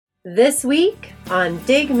This week on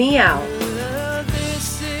Dig Me Out.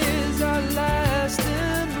 This is our last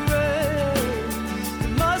embrace.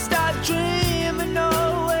 Must I dream and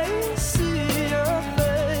always see your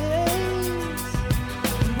face?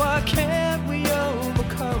 Why can't we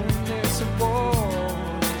overcome this war?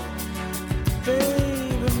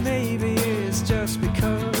 Baby, maybe it's just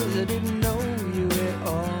because I didn't know you at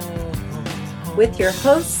all. With your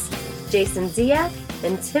hosts, Jason Ziak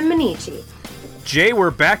and Tim Minichi. Jay, we're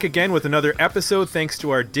back again with another episode thanks to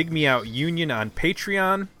our Dig Me Out Union on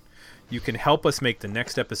Patreon. You can help us make the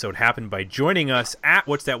next episode happen by joining us at,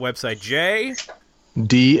 what's that website, Jay?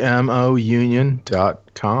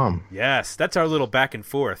 DMOunion.com. Yes, that's our little back and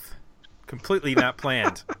forth. Completely not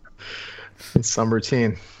planned. It's some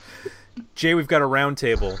routine. Jay, we've got a round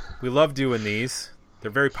table. We love doing these.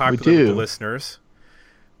 They're very popular with the listeners.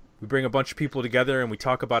 We bring a bunch of people together and we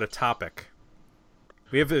talk about a topic.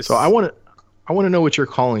 We have this. So I want to know what you're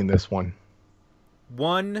calling this one.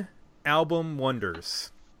 One Album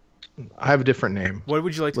Wonders. I have a different name. What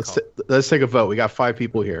would you like to call it? Let's take a vote. We got 5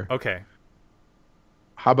 people here. Okay.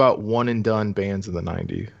 How about one and done bands in the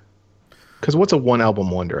 90s? Because what's a one album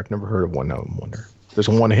wonder? I've never heard of one album wonder. There's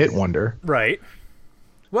a one hit wonder. Right.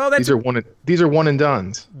 Well, these are one and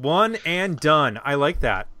dones. One and done. I like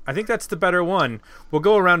that. I think that's the better one. We'll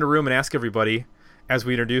go around the room and ask everybody as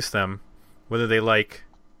we introduce them whether they like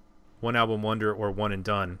one album wonder or one and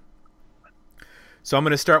done. So I'm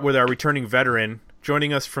going to start with our returning veteran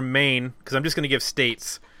joining us from Maine, because I'm just going to give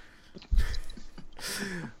states.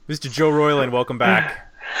 Mr. Joe Royland, welcome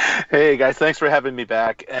back. Hey guys, thanks for having me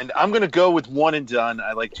back. And I'm going to go with one and done.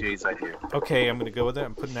 I like Jay's idea. Okay, I'm going to go with that.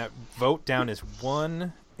 I'm putting that vote down as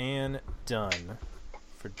one and done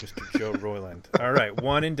for Mr. Joe Royland. All right,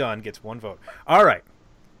 one and done gets one vote. All right.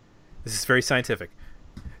 This is very scientific.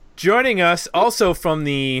 Joining us also from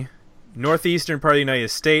the northeastern part of the United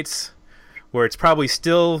States, where it's probably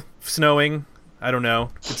still snowing. I don't know.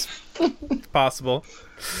 It's possible.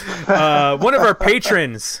 One of our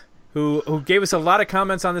patrons who gave us a lot of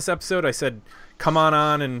comments on this episode. I said, come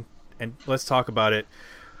on and let's talk about it.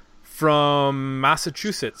 From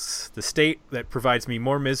Massachusetts, the state that provides me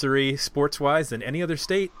more misery sports-wise than any other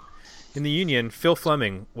state in the Union, Phil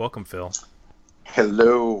Fleming. Welcome, Phil.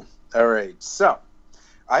 Hello. All right. So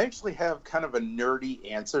I actually have kind of a nerdy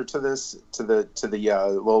answer to this, to the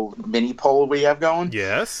little mini poll we have going.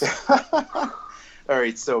 Yes. All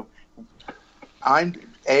right. So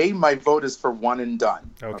my vote is for one and done.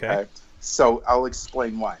 Okay. So I'll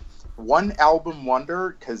explain why. One album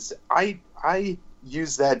wonder, because I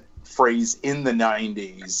use that phrase in the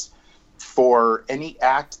 90s for any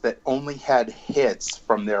act that only had hits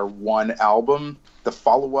from their one album. The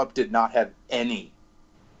follow-up did not have any.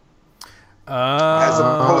 As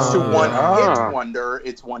opposed to one hit wonder,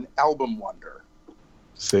 it's one album wonder.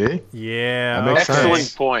 See? Yeah. That makes Excellent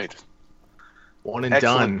sense. point. One and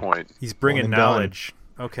Excellent done. point. He's bringing One and knowledge.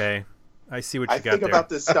 Okay. I see what you got there. I think about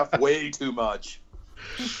this stuff way too much.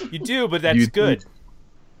 You do, but that's good.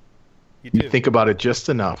 You do. You think about it just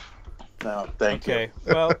enough. No, thank you. Okay.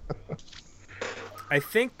 Well, I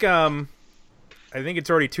think it's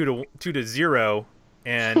already 2-0,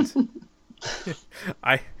 and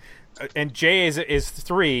and Jay is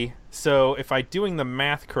 3. So if I'm doing the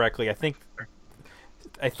math correctly, I think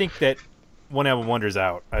that one album wonder's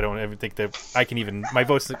out. I don't even think that I can even. My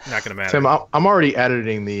vote's not going to matter. Tim, I'm already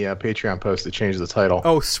editing the Patreon post to change the title.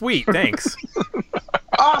 Oh, sweet! Thanks.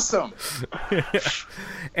 Awesome.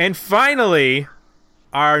 And finally,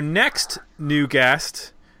 our next new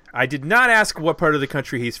guest. I did not ask what part of the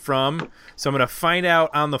country he's from, so I'm going to find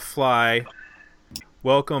out on the fly.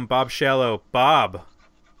 Welcome, Bob Shallow. Bob,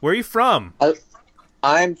 where are you from?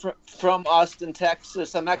 I'm from Austin,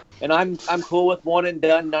 Texas. I'm cool with one and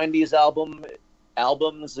done. 90s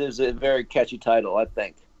albums is a very catchy title, I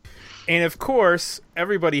think. And of course,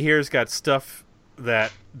 everybody here's got stuff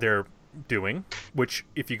that they're doing, which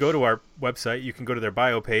if you go to our website, you can go to their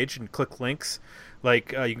bio page and click links.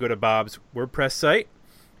 Like you can go to Bob's WordPress site,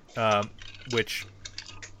 which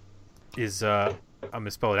is I'm going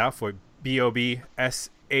to spell it out for you.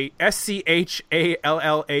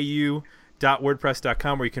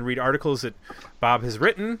 BobSchallau.wordpress.com, where you can read articles that Bob has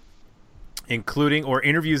written, including or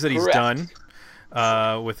interviews that he's done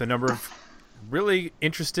with a number of really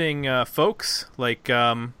interesting folks like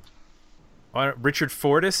Richard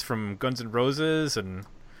Fortus from Guns N' Roses and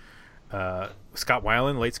Scott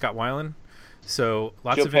Weiland, late Scott Weiland. So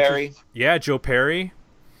lots Joe of Perry. Yeah, Joe Perry.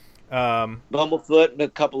 Bumblefoot and a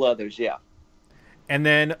couple others, yeah. And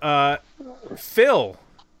then Phil.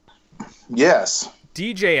 Yes.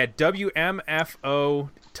 DJ at WMFO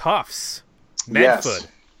Tufts. Medford. Yes.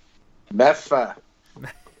 Medford.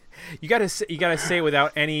 You gotta say it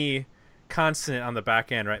without any consonant on the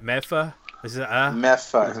back end, right? Mefa. Is it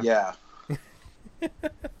Mefa, yeah.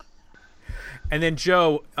 And then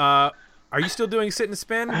Joe, are you still doing Sit and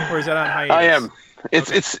Spin, or is that on hiatus? I am.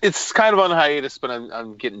 It's kind of on hiatus, but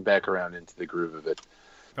I'm getting back around into the groove of it.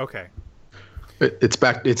 Okay. It's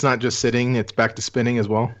back. It's not just sitting. It's back to spinning as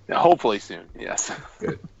well. Hopefully soon. Yes.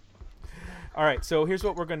 Good. All right. So here's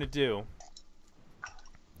what we're going to do.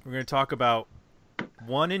 We're going to talk about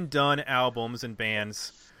one and done albums and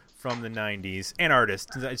bands from the 90s and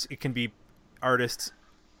artists. It can be artists,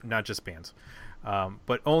 not just bands.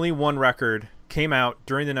 But only one record came out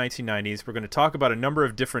during the 1990s. We're going to talk about a number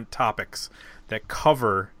of different topics that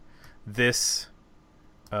cover this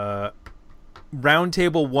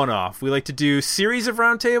roundtable one-off. We like to do series of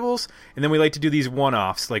roundtables, and then we like to do these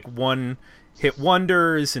one-offs, like one-hit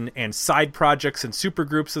wonders and side projects and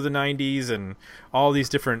supergroups of the 90s and all these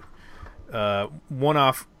different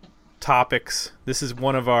one-off topics. This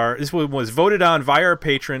one was voted on via our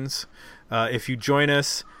patrons. If you join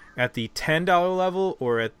us at the $10 level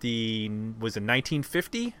or at the, was it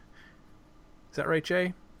 $19.50? Is that right,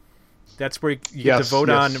 Jay? That's where you get to vote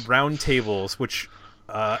on roundtables, which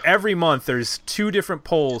every month there's 2 different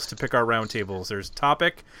polls to pick our roundtables. There's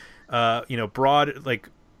topic, broad, like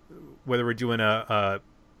whether we're doing a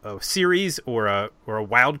series or a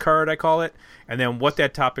wild card, I call it, and then what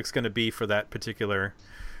that topic's going to be for that particular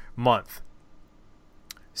month.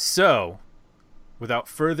 So, without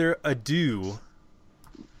further ado,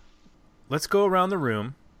 let's go around the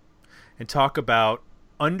room and talk about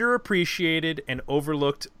underappreciated and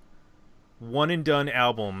overlooked one-and-done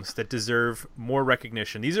albums that deserve more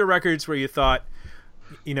recognition. These are records where you thought,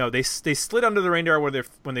 they slid under the radar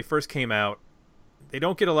when they first came out. They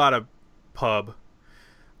don't get a lot of pub.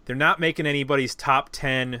 They're not making anybody's top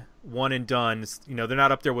 10 one-and-dones. They're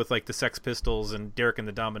not up there with like the Sex Pistols and Derek and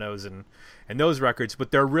the Dominos and those records, but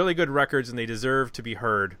they're really good records and they deserve to be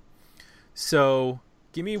heard. So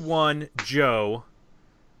give me one, Joe,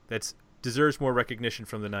 that deserves more recognition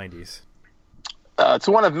from the 90s. It's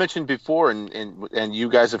one I've mentioned before, and you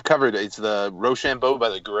guys have covered. It's the Rochambeau by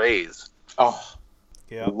the Grays. Oh,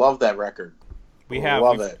 yeah, love that record. We've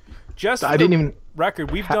it. Just I didn't even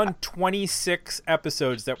record. We've done 26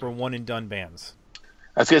 episodes that were one and done bands.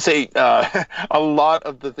 I was gonna say a lot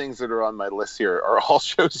of the things that are on my list here are all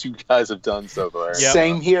shows you guys have done so far. Yep.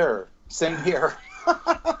 Same here.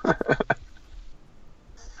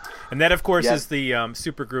 And that, of course, is the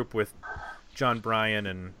supergroup with John Bryan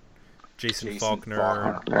and Jason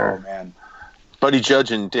Faulkner. Oh, man. Buddy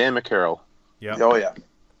Judge and Dan McCarroll. Yep. Oh, yeah.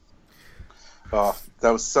 Oh,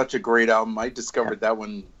 that was such a great album. I discovered that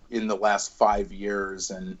one in the last 5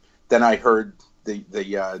 years, and then I heard the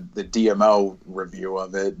DMO review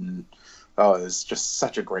of it, and it was just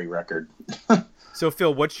such a great record. So,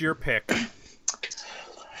 Phil, what's your pick?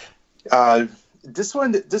 This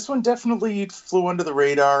one definitely flew under the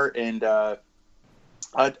radar, and I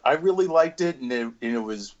really liked it, and it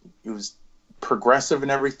was progressive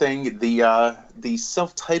and everything. The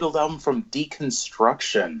self-titled album from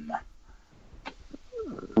Deconstruction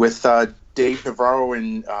with Dave Navarro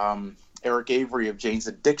and Eric Avery of Jane's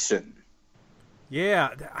Addiction. Yeah,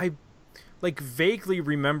 I vaguely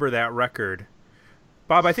remember that record.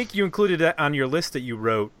 Bob, I think you included that on your list that you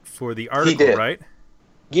wrote for the article, right?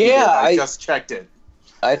 Yeah, I just checked it.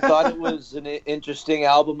 I thought it was an interesting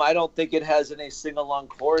album. I don't think it has any sing-along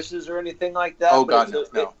choruses or anything like that. Oh, God,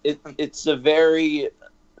 no. It's a very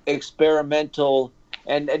experimental...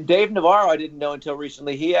 And Dave Navarro, I didn't know until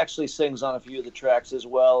recently. He actually sings on a few of the tracks as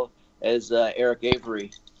well as Eric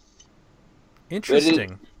Avery.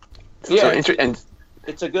 Interesting.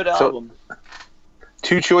 It's a good album.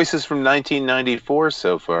 2 choices from 1994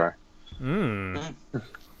 so far.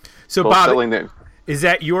 So, both Bob... Is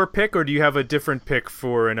that your pick, or do you have a different pick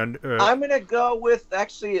for an? I'm going to go with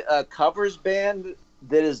actually a covers band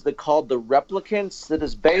that is called the Replicants. That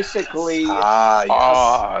is basically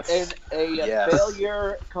a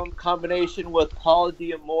failure combination with Paul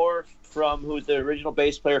Diamore who's the original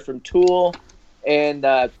bass player from Tool, and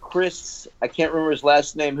Chris. I can't remember his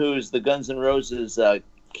last name. Who's the Guns N' Roses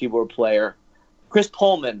keyboard player? Chris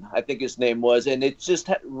Pullman, I think his name was, and it's just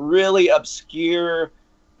really obscure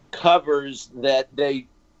covers that they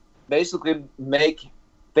basically make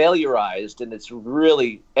failurized, and it's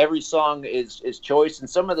really every song is choice, and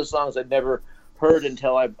some of the songs I'd never heard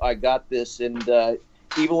until I got this, and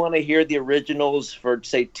even when I hear the originals for,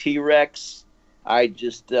 say, T-Rex, I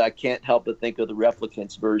just can't help but think of the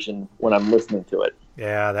Replicants version when I'm listening to it.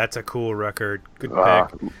 Yeah, that's a cool record. Good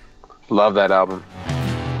pick. Love that album.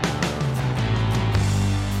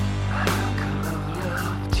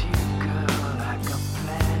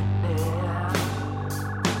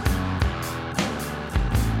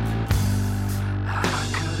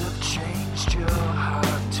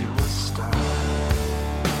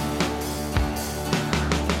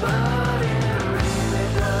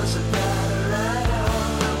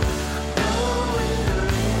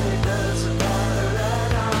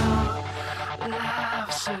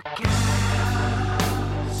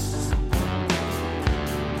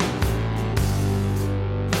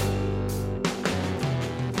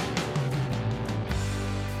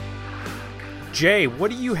 Jay, what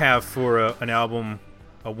do you have for an album,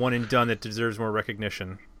 a one and done that deserves more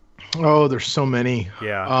recognition? Oh, there's so many.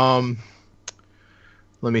 Yeah.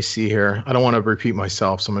 Let me see here. I don't want to repeat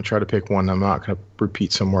myself, so I'm going to try to pick one. I'm not going to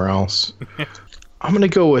repeat somewhere else. I'm going to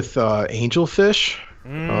go with Angelfish,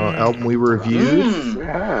 album we reviewed.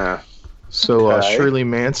 Yeah. So Shirley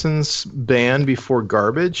Manson's band before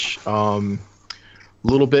Garbage. A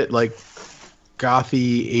little bit like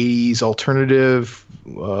gothy 80s alternative,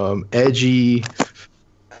 edgy,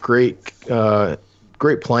 great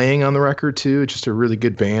playing on the record too. Just a really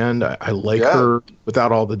good band. I like her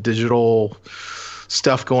without all the digital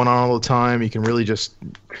stuff going on all the time. You can really just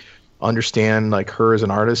understand like her as an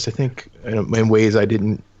artist, I think, in ways I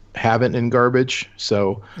didn't have it in Garbage.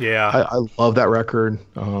 So yeah, I love that record.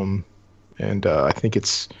 And I think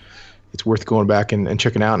it's worth going back and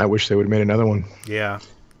checking out, and I wish they would have made another one. Yeah,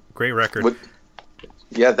 great record.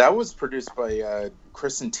 Yeah, that was produced by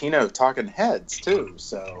Chris and Tino Talking Heads, too.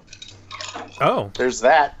 So there's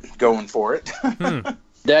that going for it.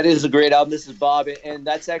 That is a great album. This is Bob, and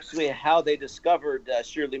that's actually how they discovered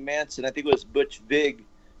Shirley Manson. I think it was Butch Vig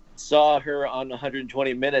saw her on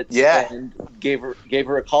 120 Minutes and gave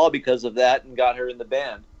her a call because of that and got her in the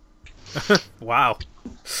band. Wow.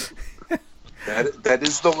 That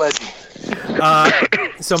is the legend.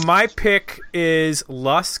 So my pick is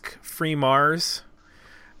Lusk, Free Mars.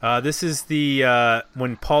 This is the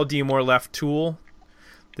when Paul Diamore left Tool.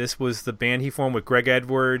 This was the band he formed with Greg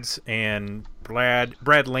Edwards and Brad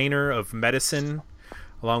Lehner of Medicine,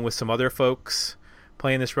 along with some other folks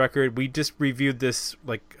playing this record. We just reviewed this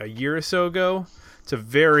like a year or so ago. It's a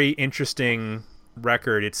very interesting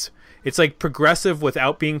record. It's like progressive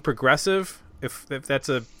without being progressive, if that's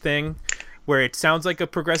a thing, where it sounds like a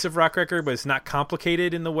progressive rock record, but it's not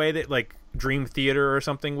complicated in the way that like Dream Theater or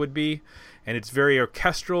something would be. And it's very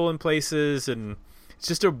orchestral in places, and it's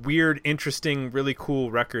just a weird, interesting, really cool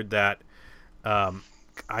record that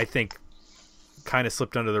I think kind of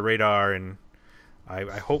slipped under the radar, and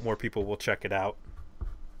I hope more people will check it out.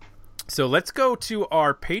 So let's go to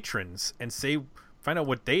our patrons and find out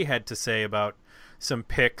what they had to say about some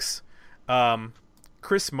picks.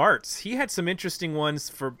 Chris Martz, he had some interesting ones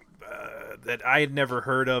for that I had never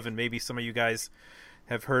heard of, and maybe some of you guys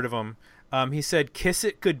have heard of them. He said Kiss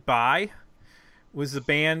It Goodbye was the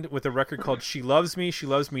band with a record called She Loves Me, She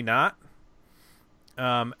Loves Me Not.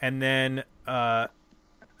 And then a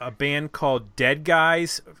band called Dead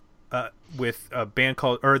Guys with a band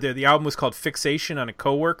called, or the album was called Fixation on a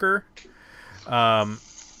Coworker. And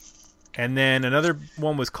then another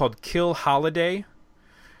one was called Kill Holiday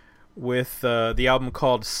with the album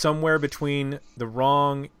called Somewhere Between the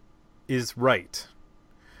Wrong Is Right.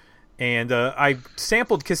 And I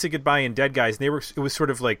sampled Kiss It Goodbye and Dead Guys, and it was sort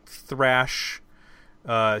of like thrash,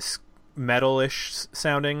 metal-ish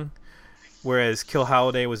sounding, whereas Kill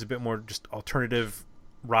Holiday was a bit more just alternative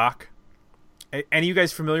rock. Any of you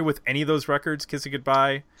guys familiar with any of those records, Kiss It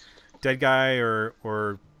Goodbye, Dead Guy,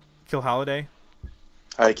 or Kill Holiday?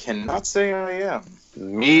 I cannot say I am.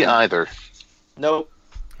 Me either. Nope.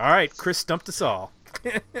 All right, Chris stumped us all.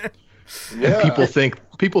 Yeah.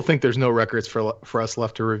 People think there's no records for us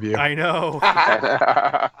left to review. I know.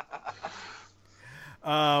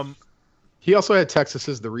 He also had Texas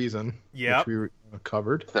Is the Reason, yep, which we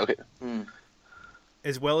covered. Okay.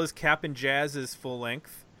 As well as Cap'n Jazz's full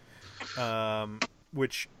length,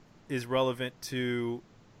 which is relevant to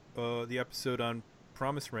the episode on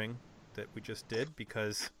Promise Ring that we just did,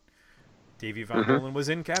 because Davey Von Dolen was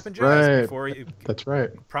in Cap'n Jazz before. That's right.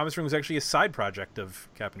 Promise Ring was actually a side project of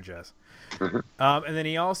Cap'n Jazz. And then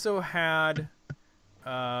he also had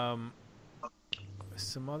some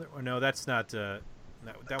other. Oh, no, that's not.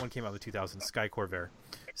 That one came out in the 2000s, Sky Corvair.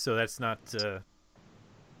 So that's not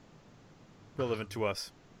relevant to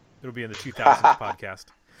us. It'll be in the 2000s podcast.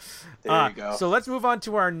 There you go. So let's move on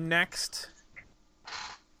to our next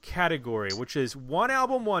category, which is one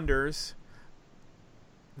album wonders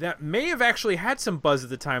that may have actually had some buzz at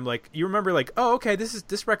the time. Like, you remember, like, oh, okay,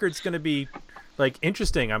 this record's going to be like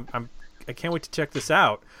interesting. I can't wait to check this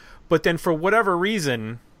out. But then for whatever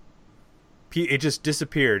reason, it just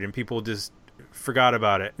disappeared and people just forgot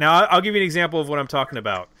about it. Now, I'll give you an example of what I'm talking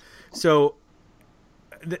about. So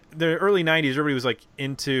the early 90s, everybody was like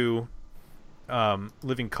into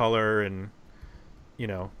Living Colour, and you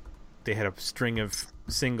know, they had a string of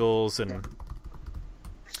singles, and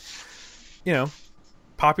you know,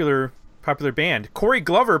 popular band. Corey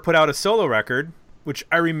Glover put out a solo record, which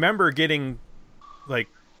I remember getting like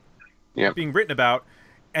being written about,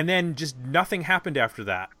 and then just nothing happened after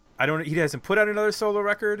that. He hasn't put out another solo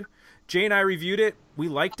record. Jay and I reviewed it. We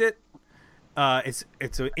liked it. it's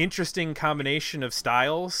an interesting combination of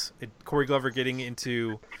styles. Corey Glover getting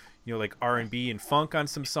into, like R&B and funk on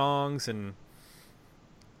some songs,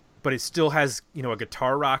 but it still has, a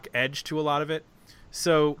guitar rock edge to a lot of it.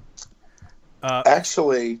 So,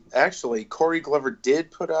 actually, Corey Glover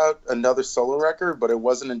did put out another solo record, but it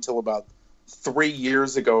wasn't until about 3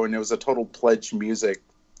 years ago, and it was a total Pledge Music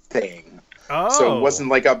thing. Oh. So it wasn't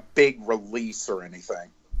like a big release or anything.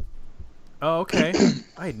 Oh, okay.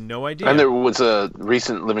 I had no idea. And there was a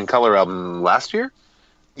recent Living Colour album last year?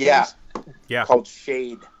 Yeah. Yeah. Called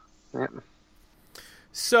Shade. Yeah.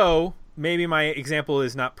 So, maybe my example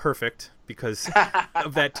is not perfect because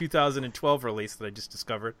of that 2012 release that I just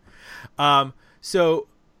discovered. So,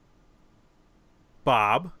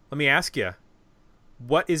 Bob, let me ask you,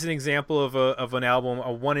 what is an example of an album,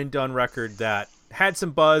 a one-and-done record that had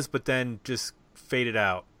some buzz but then just faded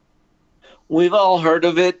out? We've all heard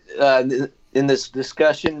of it in this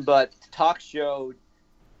discussion, but Talk Show,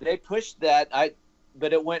 they pushed that,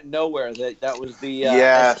 but it went nowhere. That was the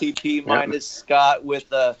STP minus Scott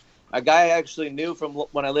with a guy I actually knew from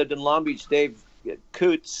when I lived in Long Beach, Dave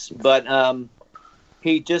Coots, but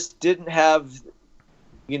he just didn't have,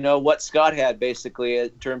 what Scott had basically in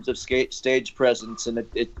terms of stage presence, and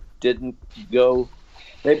it didn't go.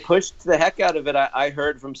 They pushed the heck out of it. I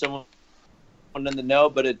heard from someone in the know,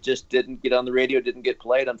 but it just didn't get on the radio, didn't get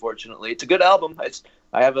played, unfortunately. It's a good album.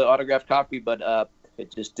 I have an autographed copy, but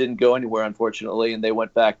it just didn't go anywhere, unfortunately, and they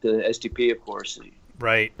went back to STP, of course.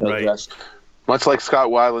 Right. Much like Scott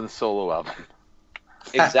Weiland's solo album.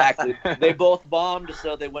 Exactly. They both bombed,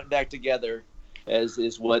 so they went back together, as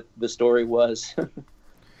is what the story was.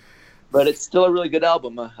 But it's still a really good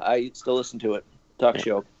album. I still listen to it. Talk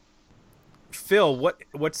Show. Phil,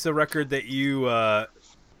 what's the record that you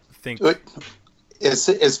think?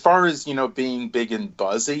 As far as being big and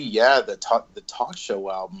buzzy, the Talk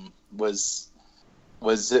Show album was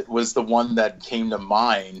the one that came to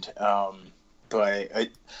mind. But I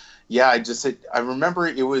remember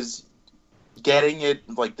it was getting it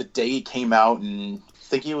like the day it came out and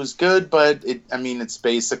thinking it was good, but it's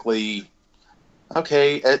basically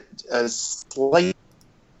okay. A slightly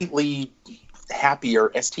happier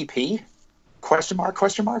STP? Question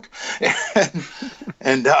mark?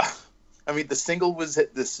 and the single was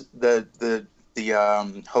the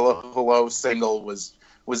Hello single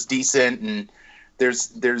was decent, and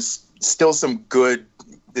there's still some good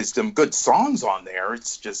songs on there.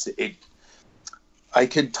 It's just I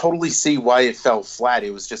could totally see why it fell flat.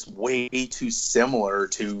 It was just way too similar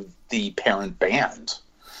to the parent band.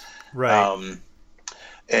 Right.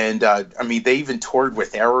 They even toured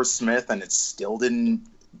with Aerosmith, and it still didn't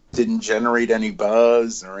generate any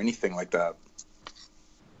buzz or anything like that.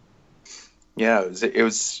 Yeah, it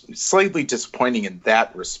was slightly disappointing in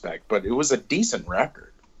that respect, but it was a decent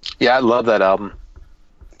record. Yeah, I love that album.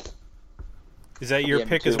 Is that your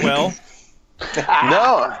pick as well?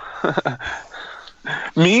 No.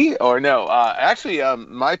 Me or no? Actually,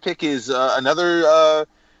 my pick is another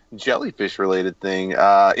jellyfish-related thing.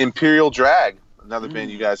 Imperial Drag, another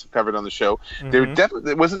band you guys have covered on the show.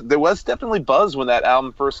 Mm-hmm. There was definitely buzz when that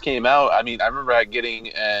album first came out. I remember getting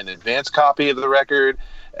an advanced copy of the record,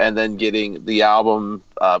 and then getting the album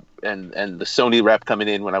and the Sony rep coming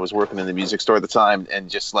in when I was working in the music store at the time, and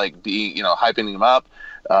just like being hyping them up.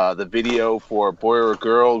 The video for Boy or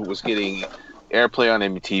Girl was getting airplay on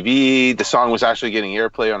MTV. The song was actually getting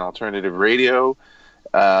airplay on alternative radio,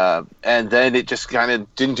 and then it just kind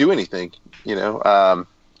of didn't do anything,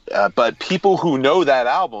 but people who know that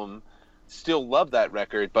album still love that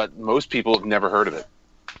record, but most people have never heard of it.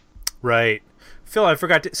 Right. Phil, I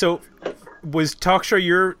forgot to... So, was Talk Show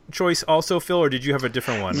your choice also, Phil, or did you have a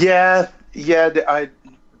different one? Yeah.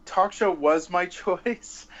 Talk Show was my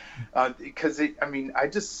choice, because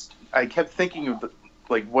I kept thinking of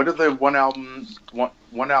what are the one album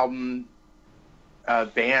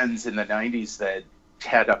bands in the 90s that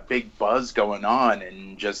had a big buzz going on,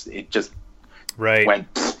 and it just went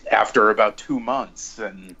after about 2 months,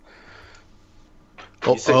 and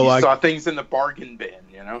you saw things in the bargain bin,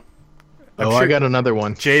 I got another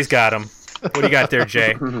one. Jay's got him. What do you got there,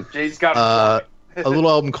 Jay? Jay's got a little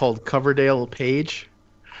album called Coverdale Page.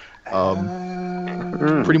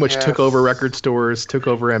 Pretty much took over record stores, took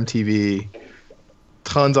over MTV.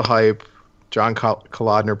 Tons of hype. John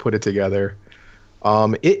Kolodner put it together.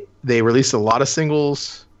 They released a lot of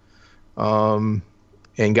singles, and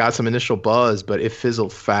got some initial buzz, but it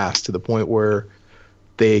fizzled fast to the point where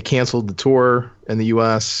they canceled the tour in the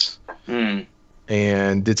U.S.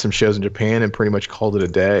 And did some shows in Japan and pretty much called it a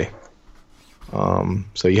day.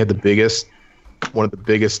 So you had one of the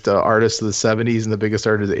biggest artists of the 70s and the biggest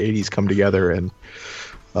artists of the 80s come together, and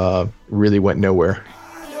really went nowhere.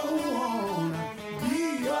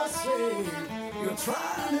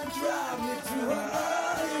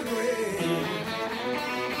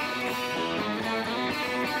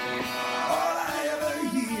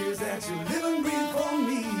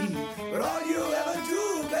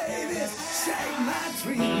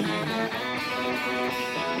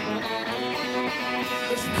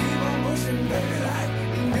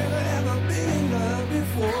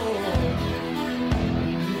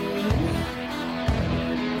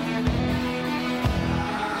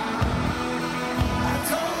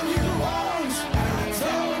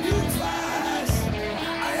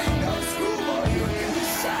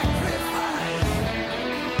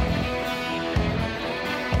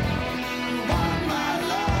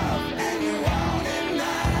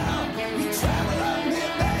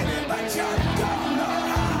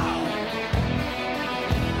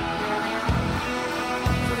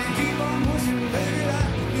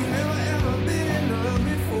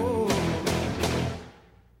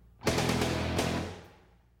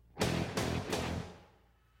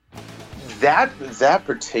 That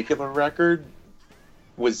particular record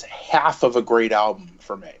was half of a great album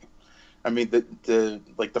for me. I mean,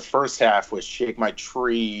 the first half was "Shake My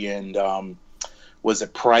Tree" and was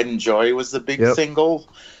it "Pride and Joy" was the big single.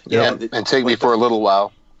 Yeah, and "Take Me for a Little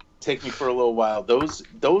While." "Take Me for a Little While." Those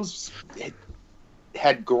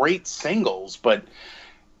had great singles, but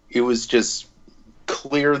it was just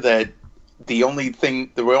clear that the only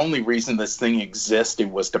reason this thing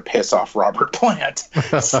existed was to piss off Robert Plant.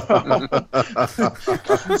 So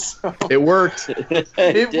it worked.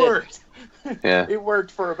 It worked. Yeah, it worked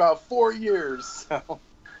for about 4 years. So.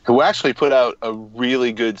 Who actually put out a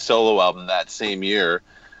really good solo album that same year?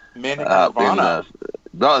 Manic Nirvana.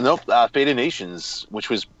 Fate of Nations, which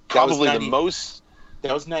was probably the most.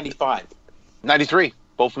 That was 95. 93.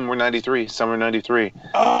 Both of them were 93. Summer 93.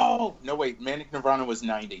 Oh no! Wait, Manic Nirvana was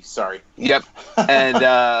 90. Sorry. Yep.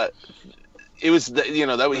 And it was that he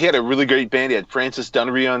had a really great band. He had Francis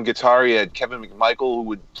Dunnery on guitar. He had Kevin McMichael,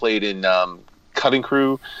 who played in Cutting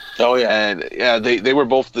Crew. Oh yeah. And yeah, they were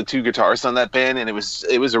both the two guitarists on that band, and it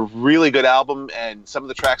was a really good album. And some of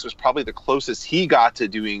the tracks was probably the closest he got to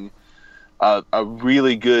doing a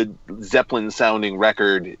really good Zeppelin sounding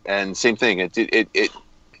record. And same thing. It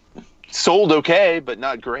sold okay, but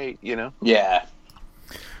not great, Yeah.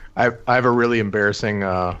 I have a really embarrassing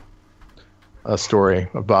a story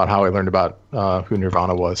about how I learned about who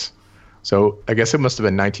Nirvana was. So I guess it must have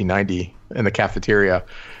been 1990 in the cafeteria,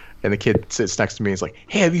 and the kid sits next to me and is like,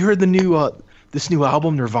 "Hey, have you heard the new this new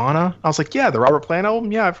album Nirvana?" I was like, "Yeah, the Robert Plant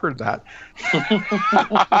album. Yeah, I've heard that."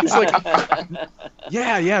 He's like,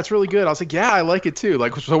 "Yeah, it's really good." I was like, "Yeah, I like it too."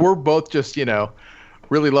 Like, so we're both just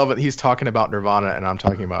really love it. He's talking about Nirvana, and I'm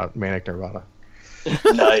talking about Manic Nirvana.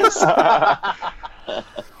 Nice.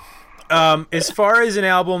 As far as an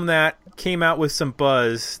album that came out with some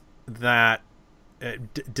buzz that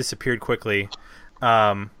disappeared quickly,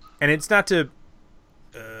 and it's not to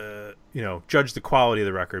judge the quality of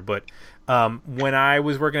the record, but when I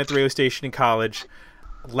was working at the radio station in college,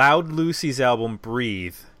 Loud Lucy's album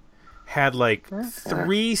 "Breathe" had like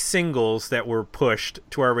 3 singles that were pushed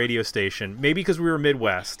to our radio station, maybe because we were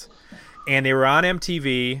Midwest, and they were on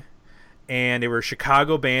MTV, and they were a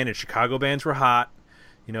Chicago band, and Chicago bands were hot.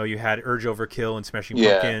 You had Urge Overkill and Smashing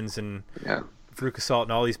Pumpkins and Veruca Salt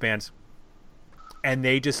and all these bands, and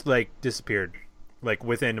they just like disappeared, like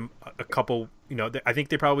within a couple. I think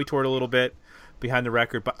they probably toured a little bit behind the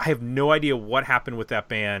record, but I have no idea what happened with that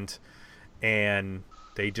band, and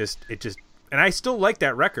and I still like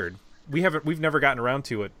that record. We've never gotten around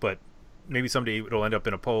to it, but maybe someday it'll end up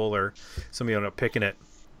in a poll or somebody will end up picking it.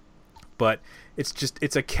 But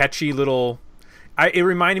it's a catchy little. It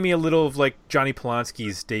reminded me a little of like Johnny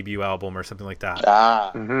Polanski's debut album or something like that.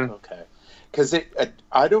 Okay. Because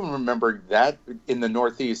I don't remember that in the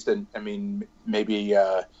Northeast, and I mean maybe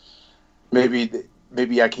I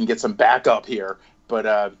can get some backup here,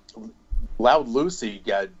 but Loud Lucy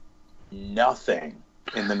got nothing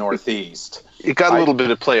in the Northeast. It got a little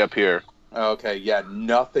bit of play up here. Okay, yeah,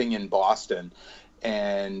 nothing in Boston,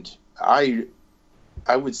 and I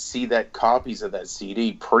would see that copies of that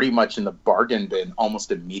CD pretty much in the bargain bin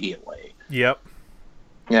almost immediately. Yep.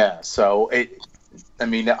 Yeah, so I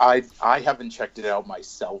haven't checked it out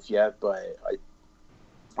myself yet, but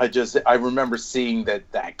I remember seeing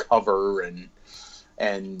that cover and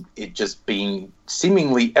it just being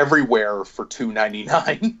seemingly everywhere for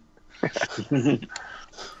 $2.99.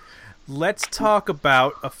 Let's talk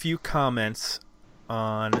about a few comments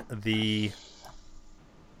on the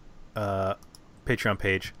Patreon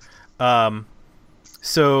page.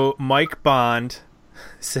 So Mike Bond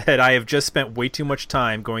said, I have just spent way too much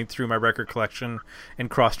time going through my record collection and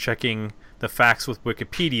cross-checking the facts with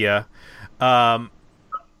Wikipedia.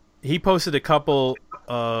 He posted a couple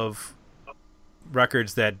of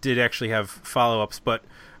records that did actually have follow-ups, but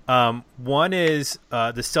one is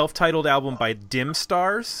the self-titled album by Dim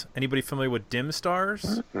Stars. Anybody familiar with Dim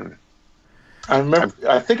Stars? Mm-hmm.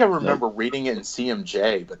 I think I remember reading it in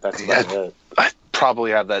CMJ, but that's about it. I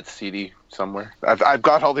probably have that CD somewhere. I've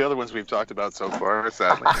got all the other ones we've talked about so far,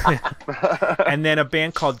 sadly. And then a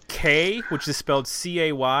band called K, which is spelled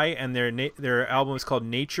C-A-Y, and their album is called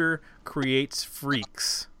Nature Creates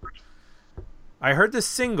Freaks. I heard the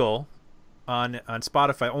single on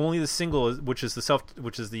Spotify. Only the single, which is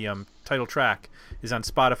the title track, is on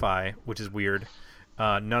Spotify, which is weird.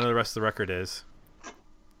 None of the rest of the record is.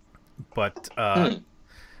 But I'm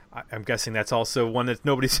guessing that's also one that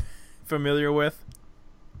nobody's familiar with.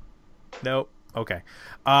 Nope. Okay.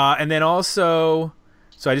 And then also,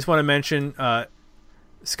 so I just want to mention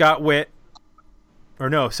Scott Witt, or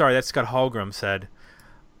no, sorry, that's Scott Hallgrim said,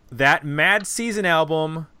 that Mad Season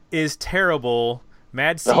album is terrible.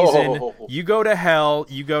 Mad Season, you go to hell,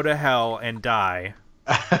 and die.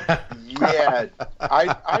 Yeah,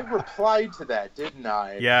 I replied to that, didn't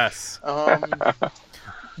I? Yes.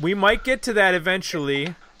 We might get to that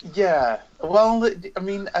eventually. Yeah. Well, I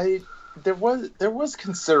mean, there was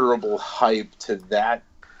considerable hype to that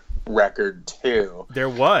record too. There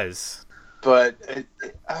was. But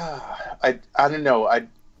I don't know.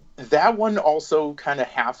 That one also kind of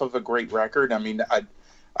half of a great record. I mean,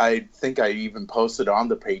 I think I even posted on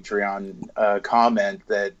the Patreon comment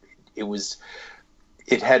that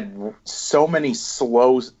it had so many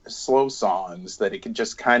slow songs that it could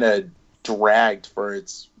just kind of dragged for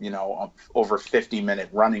its, over 50-minute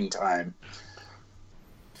running time.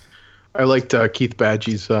 I liked Keith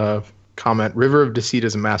Badgie's comment, River of Deceit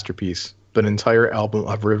is a masterpiece, but an entire album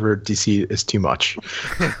of River of Deceit is too much.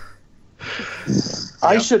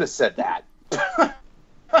 I should have said that.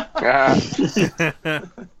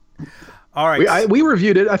 All right. We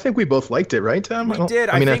reviewed it. I think we both liked it, right, Tom? We did.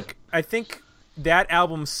 I think that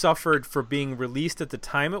album suffered for being released at the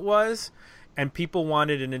time it was, and people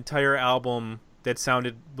wanted an entire album that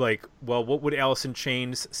sounded like, well, what would Alice in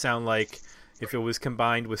Chains sound like if it was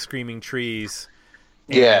combined with Screaming Trees?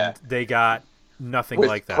 And they got nothing with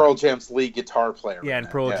like that. Pearl Jam's lead guitar player. Yeah, and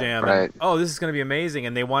Pearl Jam. Right. And, this is going to be amazing.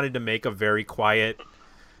 And they wanted to make a very quiet,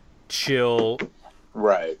 chill,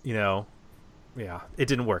 right. Yeah, it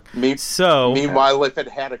didn't work. Meanwhile, if it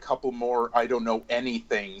had a couple more I don't know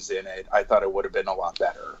anythings in it, I thought it would have been a lot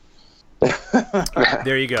better.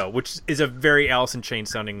 There you go, which is a very Alice in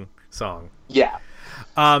Chains sounding song. Yeah.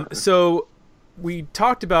 So we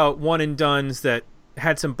talked about one and dones that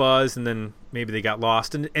had some buzz and then maybe they got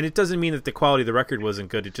lost, and it doesn't mean that the quality of the record wasn't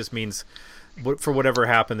good. It just means for whatever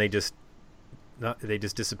happened, they just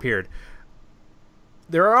disappeared.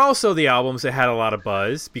 There are also the albums that had a lot of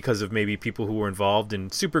buzz because of maybe people who were involved in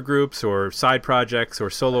supergroups or side projects or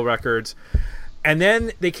solo records, and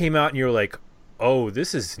then they came out and you're like, oh,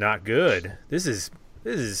 this is not good. This is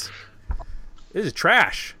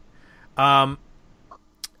trash. An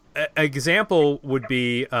example would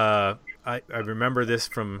be I remember this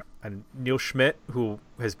from Neil Schmidt, who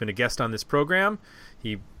has been a guest on this program.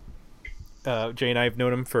 He Jay and I have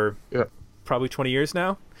known him for probably 20 years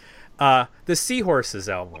now. The Seahorses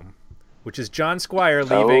album, which is John Squire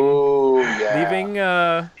leaving.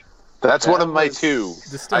 That's one of my two.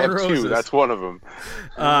 The Stone I have Roses. two. That's one of them.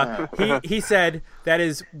 He said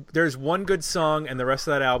there's one good song and the rest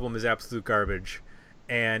of that album is absolute garbage.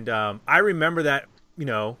 And I remember that,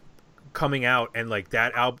 coming out, and like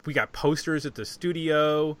that album, we got posters at the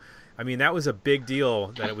studio. I mean, that was a big deal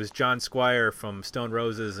that it was John Squire from Stone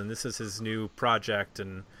Roses and this is his new project,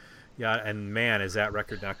 and man, is that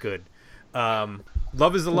record not good.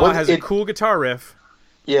 Love Is the Law has a cool guitar riff.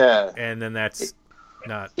 Yeah. And then that's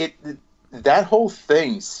not it. That whole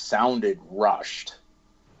thing sounded rushed.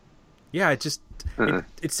 Yeah,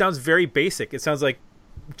 it sounds very basic. It sounds like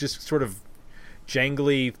just sort of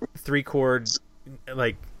jangly 3-chord,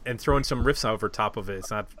 like, and throwing some riffs over top of it. It's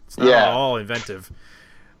not at all inventive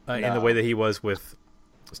in the way that he was with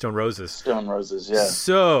Stone Roses. Stone Roses, yeah.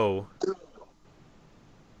 So,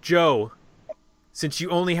 Joe, since you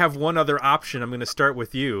only have one other option, I'm going to start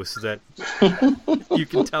with you so that you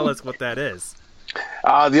can tell us what that is.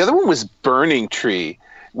 The other one was Burning Tree,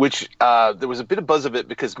 which there was a bit of buzz of it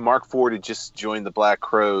because Mark Ford had just joined the Black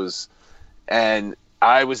Crowes, and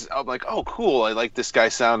I'm like, oh, cool. I like this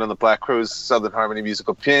guy's sound on the Black Crowes Southern Harmony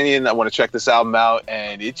Musical Opinion. I want to check this album out,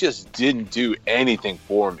 and it just didn't do anything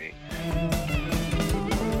for me.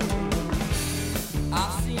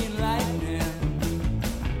 I've seen lightning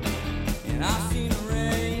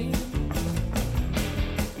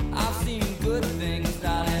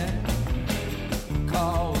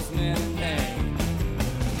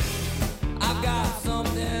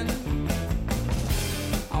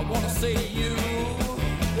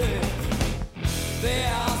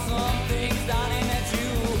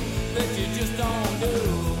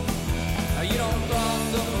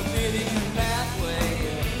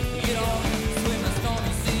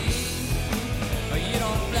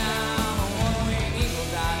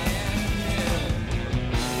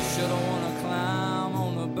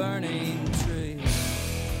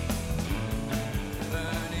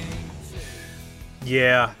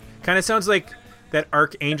Yeah, kind of sounds like that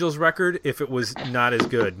Archangels record if it was not as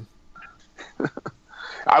good.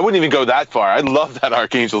 I wouldn't even go that far. I love that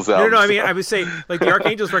Archangels album. No. I mean, I would say like the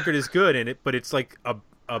Archangels record is good in it, but it's like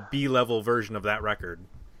a B level version of that record.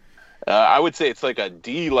 I would say it's like a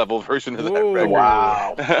D level version of that record.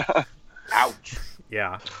 Wow. Ouch.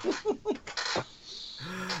 Yeah.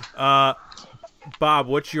 Bob,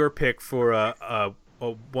 what's your pick for a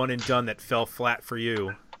one and done that fell flat for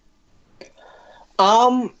you?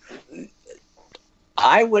 I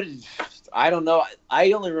don't know.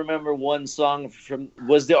 I only remember one song from.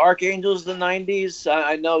 Was the Archangels the 90s?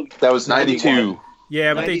 I know that was 92.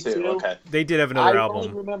 Yeah, but they did have another album. I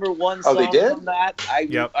only remember one song from that.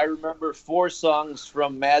 I remember 4 songs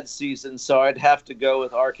from Mad Season, so I'd have to go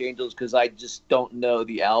with Archangels because I just don't know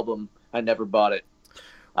the album. I never bought it.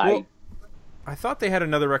 Well, I thought they had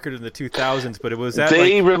another record in the 2000s, but it was that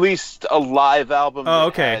they released a live album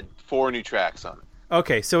that had 4 new tracks on it.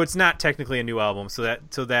 Okay, so it's not technically a new album, so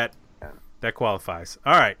that qualifies.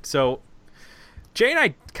 All right, so Jay and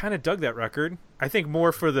I kind of dug that record. I think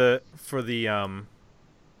more for the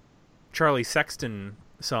Charlie Sexton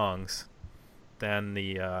songs than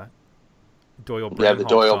the Doyle Brenhall the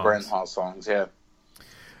Doyle songs. Brenhall songs, yeah.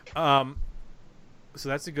 So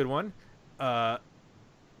that's a good one.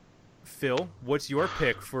 Phil, what's your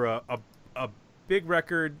pick for a big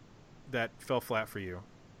record that fell flat for you?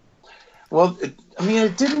 Well, it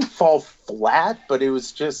didn't fall flat, but it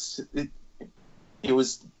was just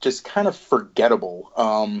kind of forgettable.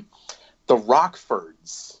 The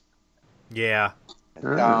Rockfords. Yeah.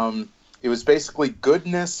 It was basically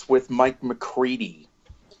Goodness with Mike McCready,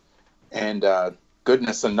 and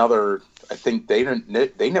Goodness another. I think they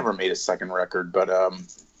never made a second record, but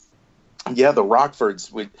the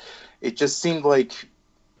Rockfords. It just seemed like,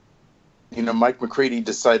 Mike McCready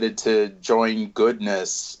decided to join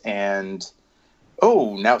Goodness, and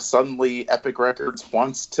now suddenly Epic Records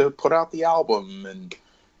wants to put out the album,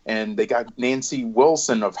 and they got Nancy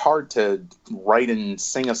Wilson of Heart to write and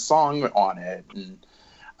sing a song on it, and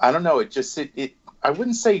I don't know. It I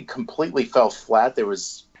wouldn't say completely fell flat. There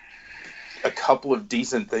was a couple of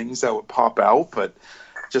decent things that would pop out, but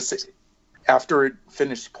just after it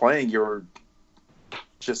finished playing, you're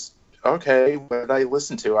just okay. What did I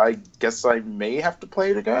listen to? I guess I may have to play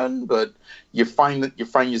it again. But you find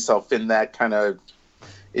yourself in that kind of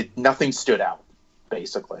nothing stood out,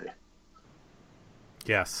 basically.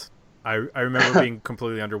 Yes, I remember being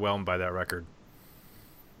completely underwhelmed by that record.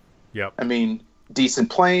 Yep. I mean, decent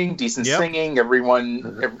playing, decent singing.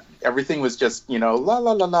 Everything was just la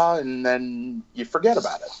la la la, and then you forget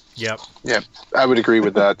about it. Yep. Yeah, I would agree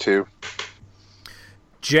with that too.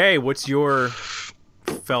 Jay, what's your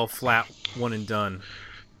fell flat one and done?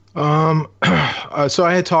 So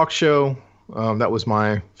I had Talk Show. That was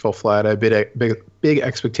my fell flat. I had big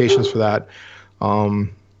expectations for that.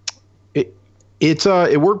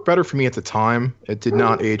 It worked better for me at the time. It did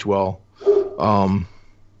not age well.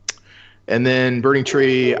 And then Burning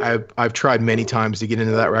Tree, I've tried many times to get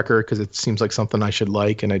into that record because it seems like something I should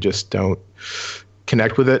like, and I just don't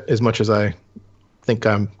connect with it as much as I think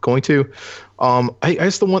I'm going to. I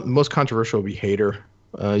guess the most controversial would be Hater.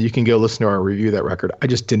 You can go listen to our review of that record. I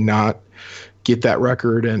just did not get that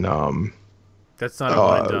record, and that's not a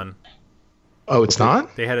one and done. Oh, it's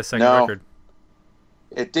not? They had a second record.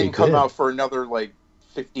 It didn't come out for another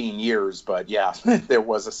 15 years, but yeah, there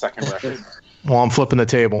was a second record. Well, I'm flipping the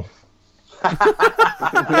table.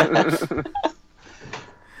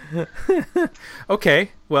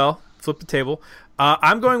 Okay, well, flip the table.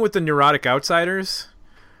 I'm going with the Neurotic Outsiders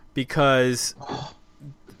because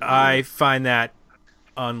I find that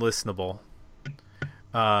unlistenable.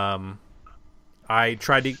 I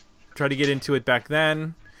tried to get into it back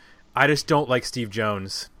then. I just don't like Steve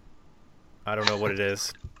Jones. I don't know what it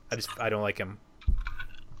is. I don't like him.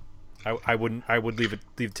 I would leave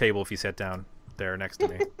the table if he sat down there next to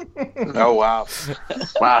me. Oh wow.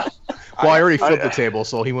 Wow. Well, I already flipped the table,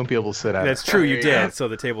 so he wouldn't be able to sit at it. That's true, you did. So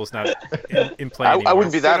the table's not in play anymore. I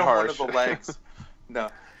wouldn't be that harsh. One of the legs. No.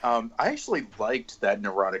 I actually liked that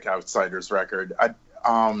Neurotic Outsiders record.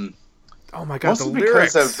 Oh my god, mostly the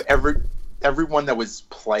lyrics. because of everyone that was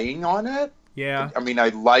playing on it. Yeah. I mean, I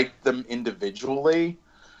liked them individually.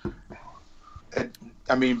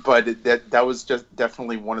 I mean, but that was just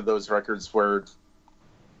definitely one of those records where,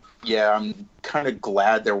 yeah, I'm kind of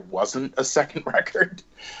glad there wasn't a second record,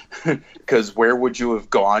 because where would you have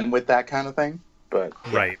gone with that kind of thing? But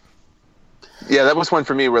right. Yeah, that was one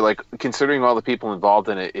for me where, considering all the people involved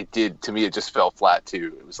in it, it just fell flat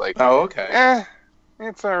too. It was like, oh, okay,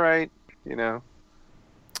 it's all right,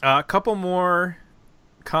 A couple more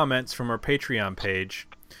comments from our Patreon page.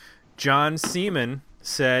 John Seaman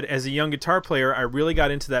said, as a young guitar player, I really got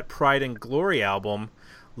into that Pride and Glory album.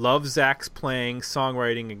 Love Zach's playing,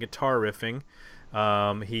 songwriting, and guitar riffing.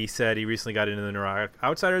 He said he recently got into the Neurotic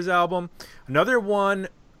Outsiders album. Another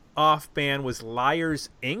one-off band was Liars,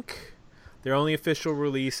 Inc. Their only official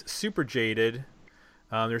release, Super Jaded.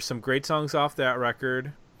 There's some great songs off that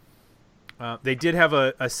record. They did have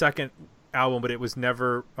a second album, but it was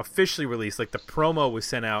never officially released. Like, the promo was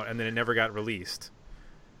sent out, and then it never got released.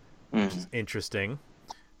 Which is interesting.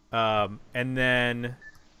 And then...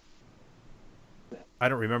 I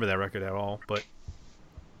don't remember that record at all, but...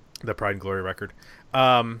 the Pride and Glory record.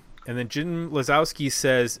 And then Jim Lazowski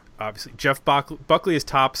says, obviously, Jeff Buckley is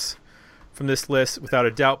tops from this list, without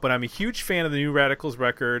a doubt, but I'm a huge fan of the New Radicals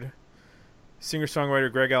record. Singer-songwriter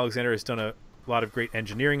Greg Alexander has done a lot of great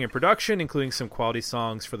engineering and production, including some quality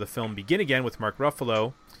songs for the film Begin Again with Mark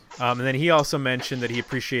Ruffalo. And then he also mentioned that he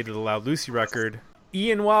appreciated the Loud Lucy record.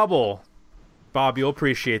 Ian Wobble. Bob, you'll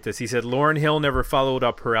appreciate this. He said Lauryn Hill never followed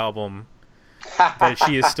up her album that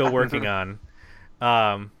she is still working on.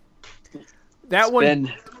 That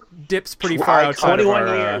one dips pretty far outside of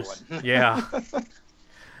our... years. Yeah.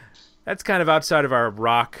 That's kind of outside of our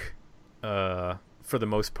rock, for the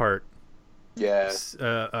most part. Yes.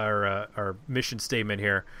 Our mission statement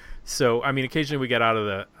here. So, I mean, occasionally we get out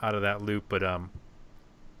of that loop, but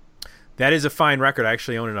that is a fine record. I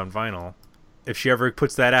actually own it on vinyl. If she ever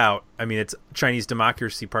puts that out, I mean, it's Chinese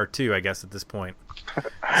Democracy Part 2, I guess, at this point.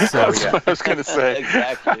 So, yeah. What I was going to say.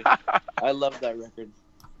 Exactly. I love that record.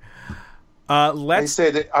 Let's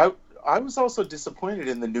say that I was also disappointed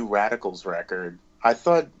in the New Radicals record. I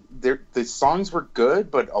thought the songs were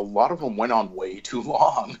good, but a lot of them went on way too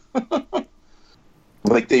long.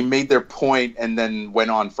 Like, they made their point and then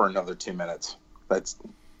went on for another 2 minutes. That's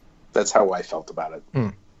how I felt about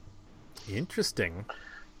it. Interesting.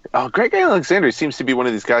 Greg Alexander seems to be one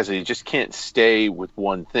of these guys that you just can't stay with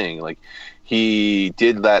one thing. Like, he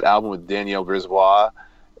did that album with Danielle Brisbois,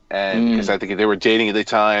 and because I think they were dating at the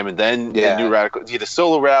time, and then the New Radicals, he had a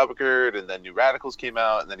solo record, and then New Radicals came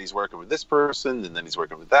out, and then he's working with this person, and then he's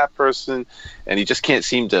working with that person, and he just can't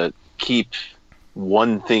seem to keep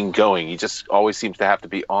one thing going. He just always seems to have to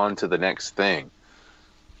be on to the next thing.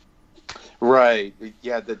 Right.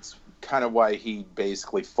 Yeah, that's kind of why he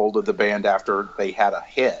basically folded the band after they had a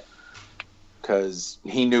hit, because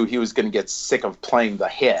he knew he was going to get sick of playing the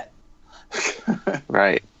hit.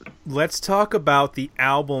 Right. Let's talk about the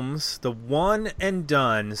albums, the one and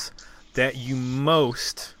dones that you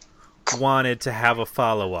most wanted to have a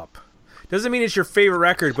follow-up. Doesn't mean it's your favorite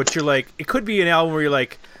record, but you're like, it could be an album where you're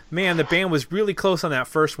like, man, the band was really close on that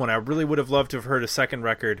first one. I really would have loved to have heard a second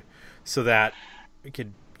record so that we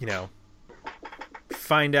could,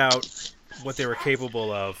 find out what they were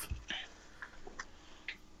capable of.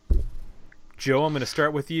 Joe, I'm going to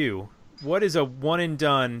start with you. What is a one and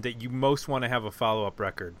done that you most want to have a follow-up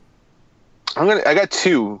record? I got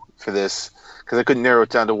two for this because I couldn't narrow it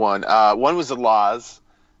down to one. One was The Laws,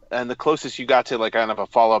 and the closest you got to like kind of a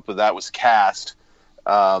follow-up of that was Cast.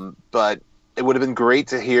 But it would have been great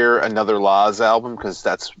to hear another Laws album because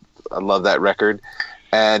I love that record.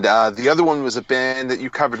 And the other one was a band that you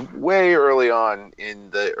covered way early on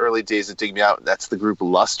in the early days of Dig Me Out. That's the group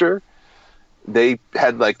Luster. They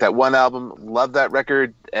had like that one album, loved that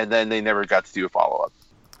record, and then they never got to do a follow-up.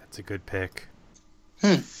 That's a good pick.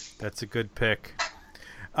 That's a good pick.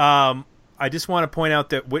 I just want to point out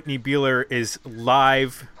that Whitney Beeler is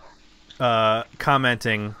live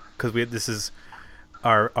commenting because this is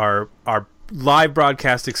our live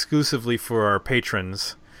broadcast exclusively for our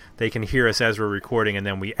patrons. They can hear us as we're recording, and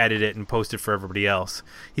then we edit it and post it for everybody else.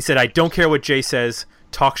 He said, I don't care what Jay says.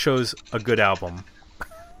 Talk Show's a good album.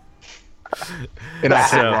 And I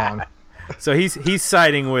said wrong. So he's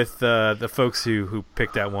siding with the folks who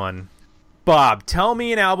picked that one. Bob, tell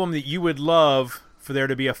me an album that you would love for there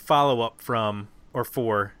to be a follow-up from or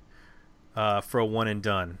for a one and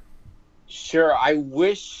done. Sure. I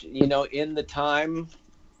wish, in the time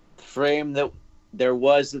frame that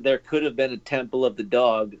there could have been a Temple of the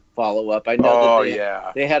Dog follow-up. I know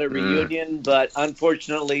they had a reunion, but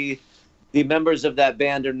unfortunately the members of that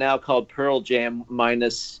band are now called Pearl Jam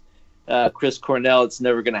minus Chris Cornell. It's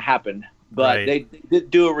never going to happen. But they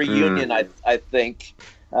did do a reunion, I think,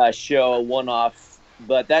 show, a one-off.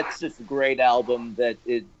 But that's just a great album that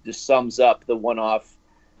it just sums up the one-off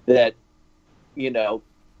that,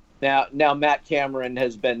 Now Matt Cameron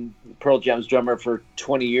has been Pearl Jam's drummer for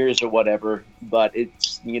 20 years or whatever, but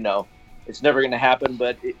it's never going to happen.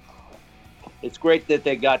 But it's great that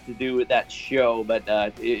they got to do that show. But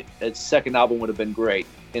its second album would have been great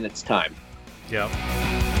in its time. Yeah.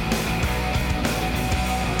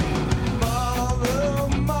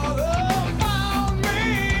 Mother,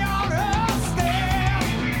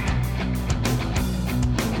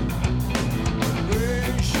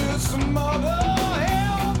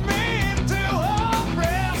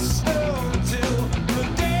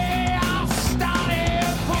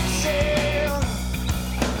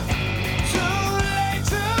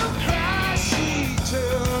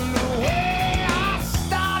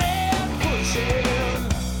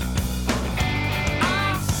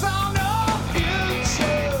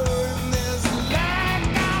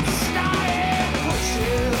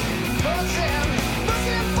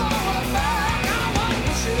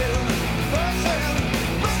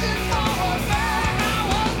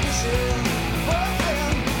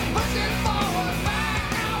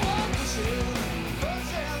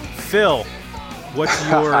 Phil,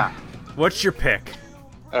 what's your pick?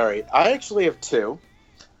 All right, I actually have two.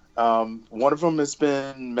 One of them has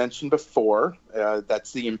been mentioned before.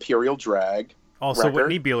 That's the Imperial Drag. Also, record.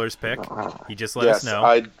 Whitney Beeler's pick. He just let us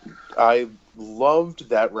know. I loved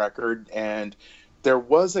that record, and there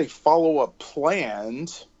was a follow-up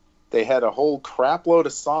planned. They had a whole crap load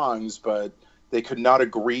of songs, but they could not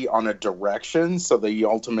agree on a direction, so they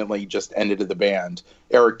ultimately just ended the band.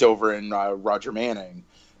 Eric Dover and Roger Manning.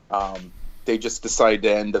 They just decided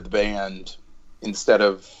to end the band instead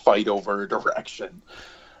of fight over a direction.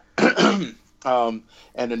 And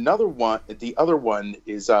another one, the other one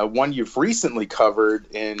is one you've recently covered,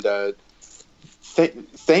 and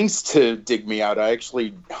thanks to Dig Me Out, I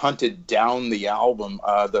actually hunted down the album,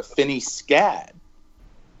 the Finny Scad.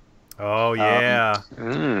 Oh yeah,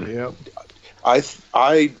 Yep. I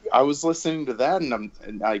was listening to that,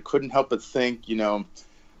 and I couldn't help but think,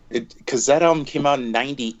 because that album came out in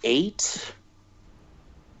 '98.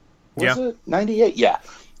 Was it 98? Yeah,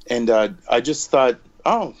 and I just thought,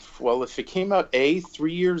 oh, well, if it came out A,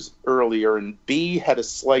 3 years earlier, and B, had a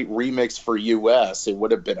slight remix for US, it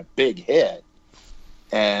would have been a big hit.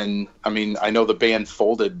 And, I mean, I know the band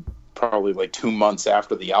folded probably like 2 months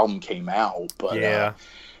after the album came out, but yeah.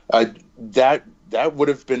 That would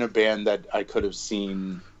have been a band that I could have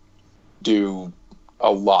seen do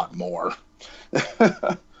a lot more.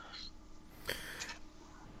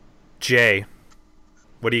 Jay,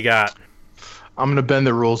 what do you got? I'm going to bend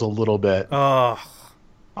the rules a little bit. Oh,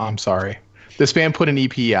 I'm sorry. This band put an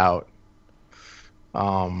EP out,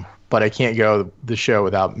 but I can't go the show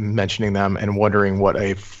without mentioning them and wondering what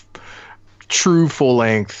a true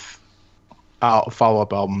full-length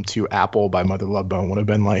follow-up album to Apple by Mother Love Bone would have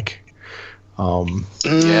been like.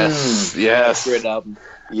 Yes. Great album.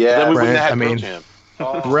 Yeah, Then we wouldn't right, have I Pearl mean- Jam.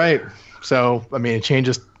 Right. So, I mean, it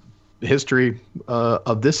changes the history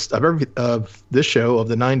of this show of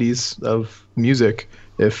the 90s of music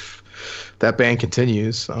if that band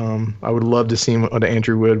continues. I would love to see what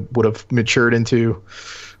Andrew would have matured into.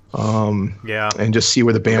 yeah. And just see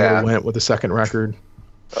where the band would have went with the second record.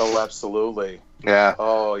 Oh, absolutely. Yeah.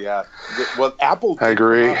 Oh, yeah. Well, Apple I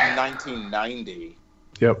agree. came out in 1990.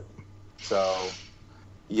 Yep. So,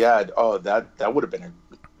 yeah. Oh, that would have been a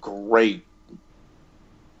great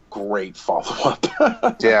follow-up.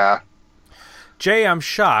 Yeah. Jay, I'm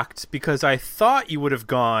shocked because I thought you would have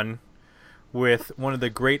gone with one of the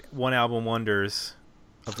great one-album wonders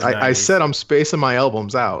of the 90s. I said I'm spacing my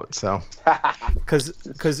albums out, so. Because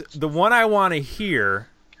the one I want to hear,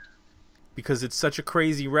 because it's such a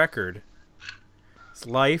crazy record, is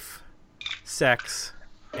Life, Sex,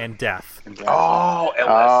 and Death. Oh, LSD.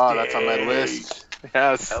 Oh, that's on my list.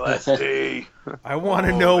 Yes. LSD. I want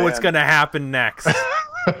to know what's going to happen next to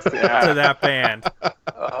that band.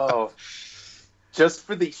 Oh, just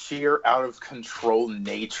for the sheer out of control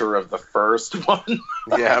nature of the first one.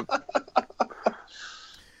 Yeah.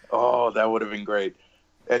 Oh, that would have been great.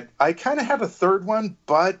 And I kind of had a third one,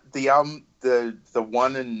 but the album, the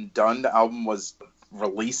One and Done album was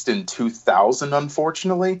released in 2000.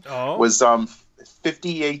 Unfortunately, was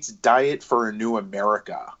 58's Diet for a New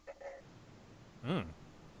America.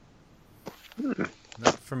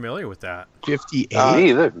 Not familiar with that. 58. Me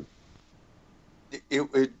either.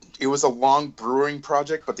 It was a long brewing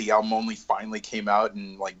project, but the album only finally came out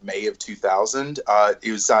in like May of 2000.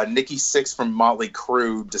 It was Nikki Sixx from Motley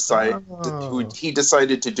Crue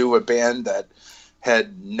decided to do a band that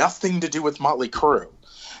had nothing to do with Motley Crue.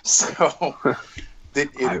 So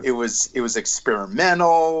it was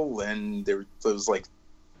experimental, and there was like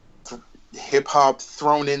hip hop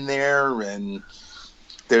thrown in there, and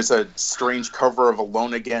there's a strange cover of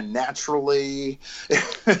Alone Again Naturally.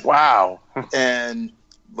 Wow. And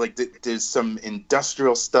like there's some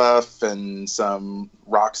industrial stuff and some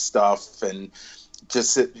rock stuff, and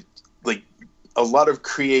just like a lot of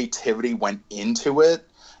creativity went into it.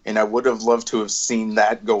 And I would have loved to have seen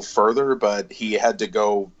that go further, but he had to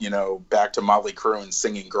go, back to Motley Crue and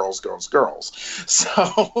singing "Girls, Girls, Girls."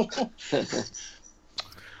 So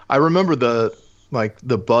I remember the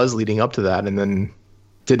buzz leading up to that, and then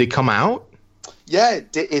did it come out? Yeah,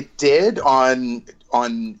 it did on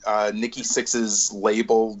Nikki Sixx's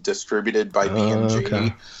label, distributed by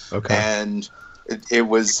BMG. Okay. And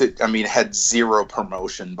it had zero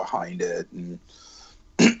promotion behind it, and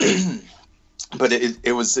but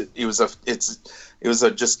it was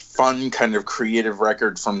a just fun kind of creative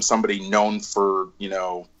record from somebody known for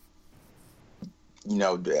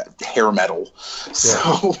hair metal.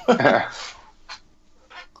 So yeah.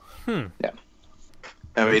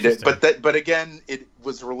 I mean, but again, it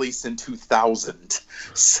was released in 2000.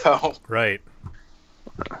 So right.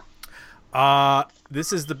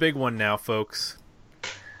 this is the big one now, folks.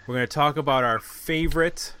 We're going to talk about our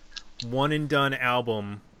favorite one and done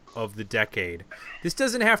album of the decade. This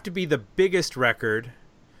doesn't have to be the biggest record,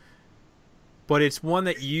 but it's one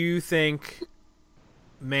that you think,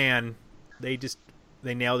 man, they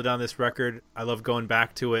nailed it on this record. I love going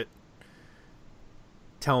back to it,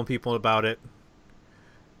 telling people about it.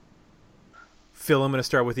 Phil, I'm going to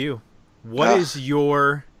start with you. What is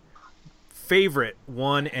your favorite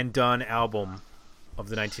one and done album of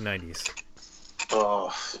the 1990s?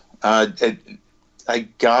 I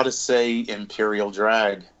gotta say Imperial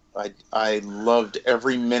Drag. I loved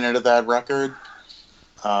every minute of that record.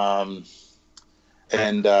 And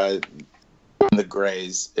the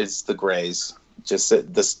Grays. It's the Grays. Just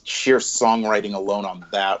the sheer songwriting alone on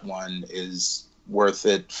that one is worth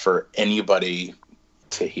it for anybody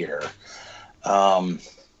to hear. All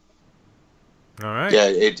right. Yeah,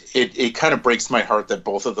 it kind of breaks my heart that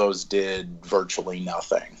both of those did virtually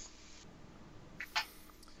nothing.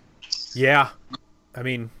 Yeah. I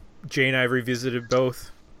mean, Jay and I revisited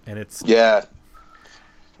both, and it's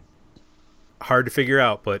hard to figure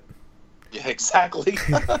out, but... Yeah, exactly.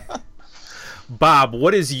 Bob,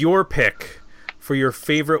 what is your pick for your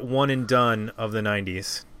favorite one and done of the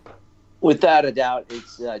 90s? Without a doubt,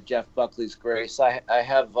 it's Jeff Buckley's Grace. I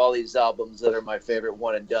have all these albums that are my favorite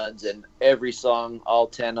one and dones, and every song, all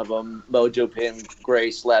 10 of them, Mojo Pin,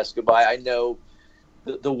 Grace, Last Goodbye. I know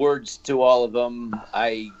the words to all of them.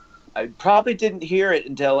 I probably didn't hear it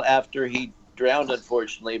until after he drowned,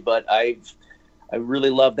 unfortunately, but I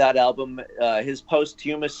really love that album. His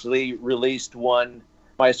posthumously released one,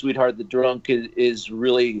 My Sweetheart the Drunk, is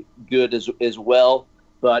really good as well.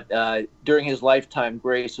 But during his lifetime,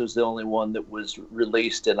 Grace was the only one that was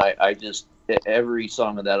released, and I just, every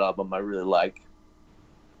song on that album I really like.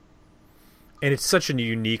 And it's such a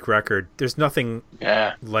unique record. There's nothing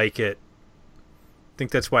like it. I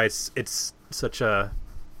think that's why it's such a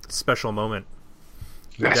special moment.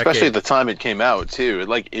 Especially at the time it came out, too.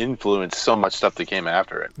 It influenced so much stuff that came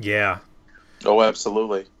after it. Yeah. Oh,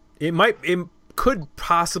 absolutely. It could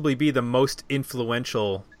possibly be the most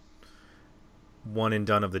influential one and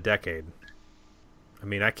done of the decade. I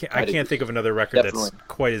mean, I can't think of another record that's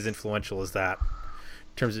quite as influential as that.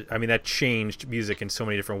 In terms of, I mean, that changed music in so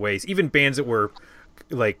many different ways. Even bands that were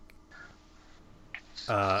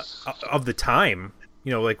of the time,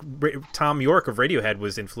 like Tom York of Radiohead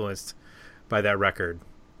was influenced by that record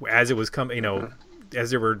as it was coming, as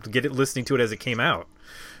they were listening to it as it came out.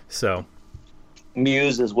 So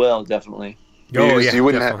Muse as well, definitely. Muse, you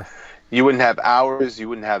wouldn't have Hours, you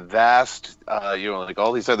wouldn't have Vast,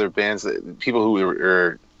 all these other bands, people who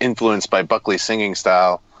were influenced by Buckley's singing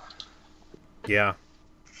style. Yeah.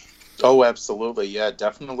 Oh, absolutely. Yeah,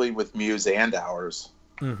 definitely with Muse and Hours.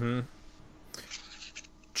 Mm-hmm.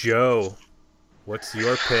 Joe, what's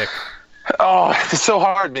your pick? Oh, it's so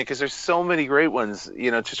hard, man, because there's so many great ones,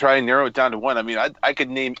 to try and narrow it down to one. I mean, I could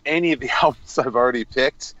name any of the albums I've already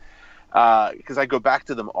picked. Because I go back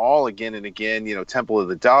to them all again and again, Temple of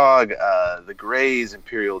the Dog, the Grays,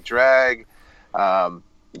 Imperial Drag, the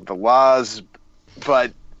Laws,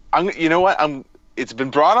 but it's been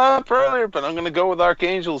brought up earlier, but I'm going to go with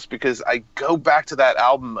Archangels because I go back to that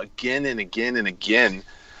album again and again and again.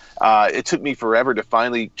 It took me forever to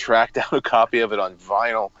finally track down a copy of it on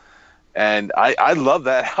vinyl, and I love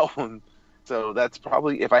that album. So that's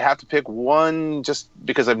probably, if I have to pick one, just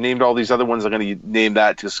because I've named all these other ones, I'm going to name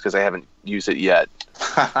that just because I haven't used it yet.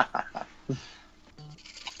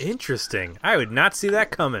 Interesting. I would not see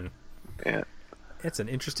that coming. Yeah. It's an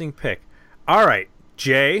interesting pick. All right,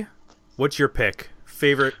 Jay, what's your pick?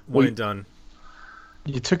 Favorite one and done?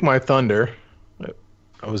 You took my thunder.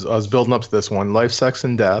 I was building up to this one. Life, Sex,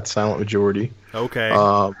 and Death, Silent Majority. Okay.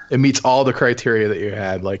 It meets all the criteria that you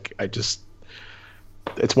had.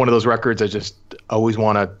 It's one of those records I just always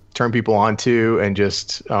want to turn people on to and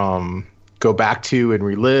just go back to and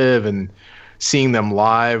relive. And seeing them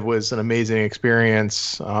live was an amazing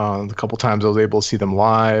experience. A couple times I was able to see them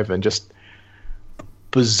live, and just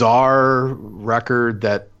bizarre record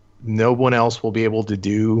that no one else will be able to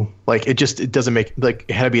do. It doesn't make,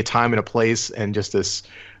 it had to be a time and a place, and just this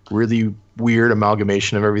really weird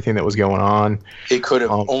amalgamation of everything that was going on. It could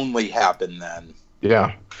have only happened then.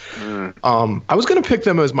 Yeah. I was going to pick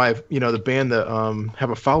them as my, the band that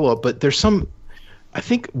have a follow-up, but there's I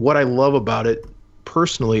think what I love about it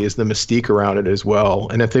personally is the mystique around it as well.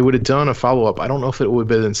 And if they would have done a follow-up, I don't know if it would have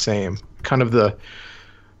been the same. Kind of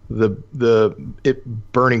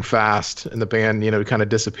it burning fast and the band, kind of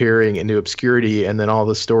disappearing into obscurity, and then all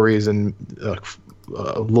the stories and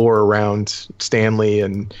lore around Stanley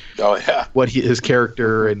and his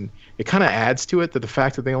character, and it kind of adds to it, that the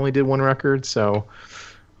fact that they only did one record. So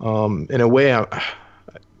in a way,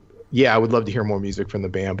 I would love to hear more music from the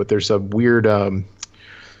band, but there's a weird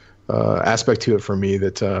aspect to it for me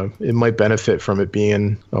that it might benefit from it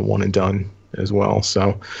being a one and done as well.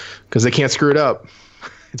 So, because they can't screw it up.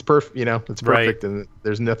 It's perfect, it's perfect. Right. And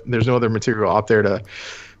there's no other material out there to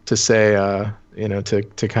say,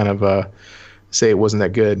 to kind of say it wasn't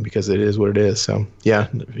that good, because it is what it is. So yeah,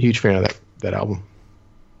 huge fan of that album.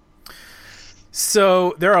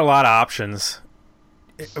 So there are a lot of options.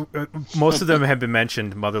 Most of them have been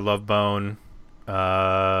mentioned: Mother Love Bone,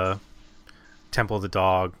 Temple of the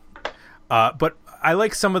Dog. But I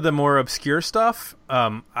like some of the more obscure stuff.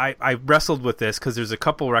 I wrestled with this because there's a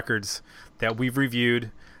couple records that we've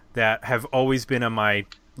reviewed that have always been on my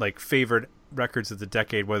favorite records of the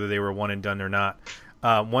decade, whether they were one and done or not.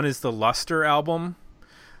 One is the Luster album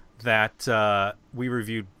that we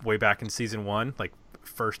reviewed way back in season 1,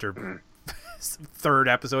 first or third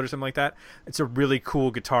episode or something like that. It's a really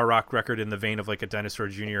cool guitar rock record in the vein of a Dinosaur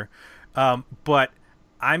Jr. But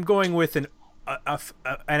I'm going with an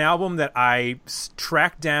album that I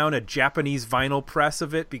tracked down a Japanese vinyl press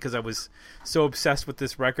of it because I was so obsessed with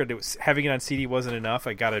this record. Having it on CD wasn't enough.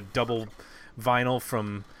 I got a double vinyl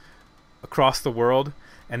from across the world,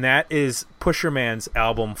 and that is Pusherman's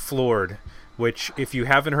album Floored, which, if you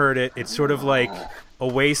haven't heard it, it's sort of like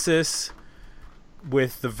Oasis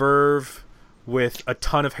with the Verve with a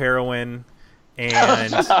ton of heroin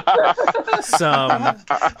and some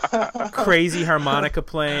crazy harmonica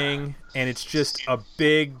playing, and it's just a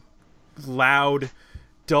big, loud,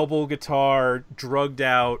 double guitar, drugged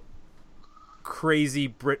out, crazy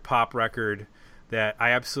Britpop record that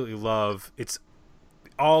I absolutely love. It's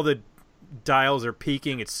all the dials are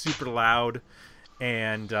peaking. It's super loud,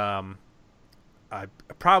 and I'm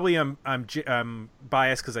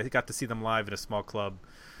biased because I got to see them live at a small club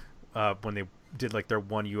when they did their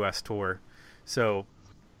one U.S. tour. So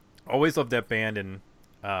always loved that band, and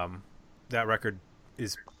that record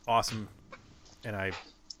is awesome, and I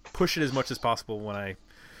push it as much as possible when I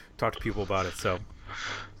talk to people about it. So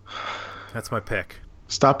that's my pick.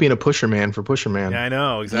 Stop being a pusher man for Pusher Man. Yeah, I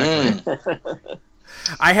know, exactly.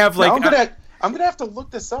 I have I'm gonna have to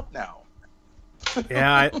look this up now.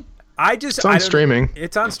 Yeah, it's on streaming.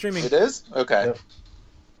 It's on streaming. It is? Okay.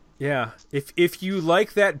 Yeah. If you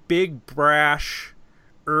like that big brash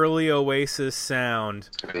early Oasis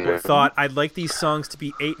sound, but thought I'd like these songs to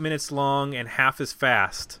be 8 minutes long and half as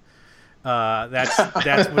fast, that's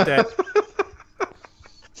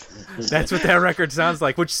what that record sounds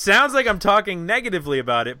like. Which sounds like I'm talking negatively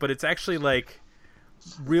about it, but it's actually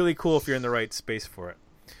really cool if you're in the right space for it.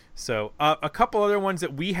 So a couple other ones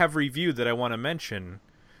that we have reviewed that I want to mention.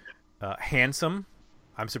 Handsome.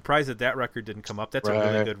 I'm surprised that record didn't come up. That's a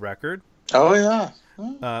really good record. Oh, yeah.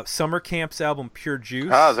 Summer Camp's album Pure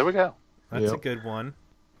Juice. Ah, there we go. That's a good one.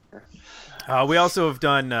 We also have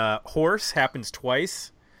done Horse Happens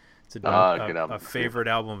Twice. It's a favorite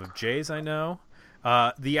album of Jay's, I know.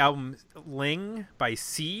 The album Ling by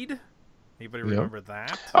Seed. Anybody remember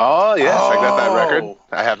that? Oh, yes. I got that record.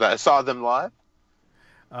 I have that. I saw them live.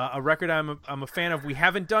 A record I'm a fan of we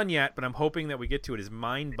haven't done yet, but I'm hoping that we get to it, is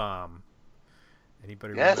Mind Bomb.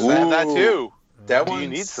 Anybody remember I have that too. You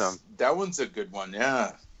need some. That one's a good one,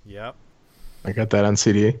 yeah. Yep. I got that on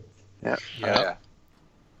CD. Yeah. Yeah.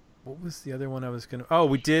 What was the other one I was going to... Oh,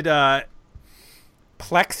 we did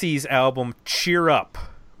Plexi's album Cheer Up,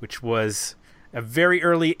 which was a very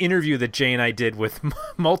early interview that Jay and I did with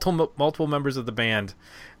multiple members of the band.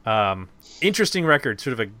 Interesting record,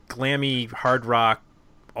 sort of a glammy hard rock,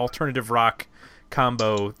 alternative rock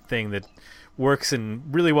combo thing that works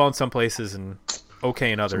really well in some places and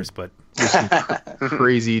okay in others, but there's some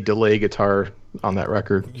crazy delay guitar on that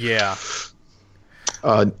record. Yeah.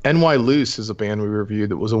 NY Loose is a band we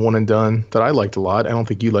reviewed that was a one and done that I liked a lot. I don't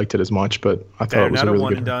think you liked it as much, but I thought it was a really one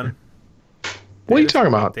good and done. What are you talking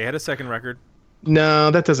about? They had a second record.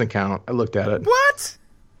 No, that doesn't count. I looked at it. What?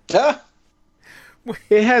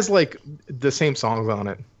 It has the same songs on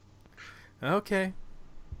it. Okay.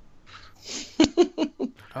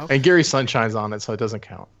 And Gary Sunshine's on it, so it doesn't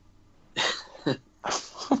count.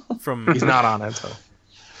 He's not on it, so.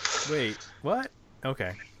 Wait, what?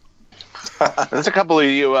 Okay. There's a couple of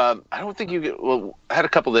you. I don't think you. Well, I had a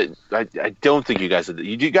couple that I don't think you guys did.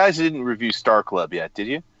 You guys didn't review Star Club yet, did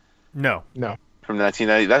you? No. From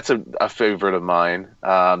 1990. That's a favorite of mine.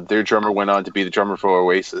 Their drummer went on to be the drummer for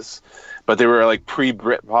Oasis, but they were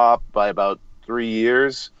pre-Britpop by about 3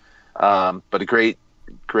 years. But a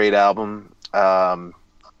great album.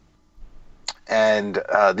 And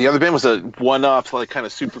the other band was a one-off kind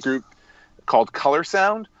of supergroup called Color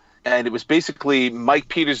Sound. and it was basically Mike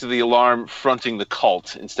Peters of the Alarm fronting the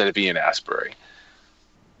Cult instead of Ian Astbury.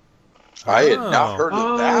 I had not heard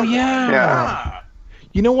of that. Oh, yeah.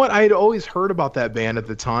 You know what? I had always heard about that band at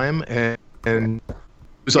the time, and it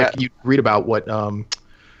was like you read about what the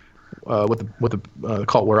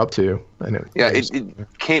Cult were up to. And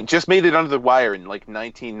it just made it under the wire in like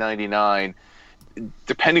 1999.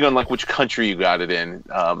 Depending on like which country you got it in,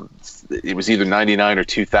 it was either 99 or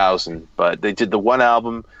 2000. But they did the one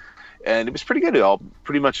album, and it was pretty good. It all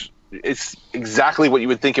pretty much, it's exactly what you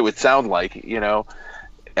would think it would sound like, you know.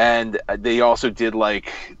 And they also did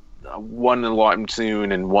like one Alarm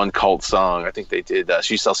Tune and one Cult song. I think they did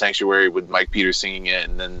She Sells Sanctuary with Mike Peters singing it,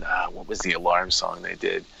 and then what was the Alarm song they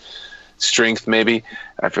did? Strength, maybe,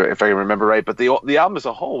 if I remember right. But the album as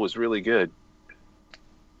a whole was really good.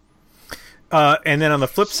 And then on the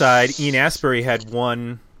flip side, Ian Astbury had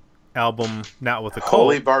one album, not with the Cult.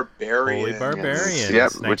 Holy Barbarians.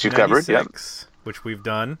 Yep, which you covered. Yep, which we've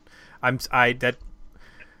done. I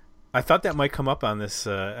thought that might come up on this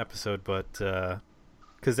episode, but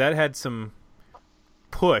because that had some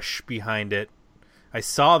push behind it. I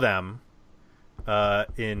saw them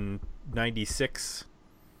in '96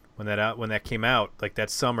 when that came out, like that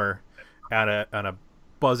summer, on a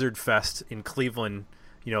Buzzard Fest in Cleveland.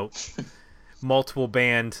 You know, multiple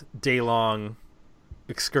band day long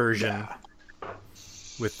excursion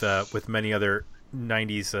with many other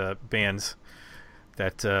 '90s bands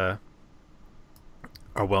that are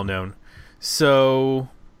well known. So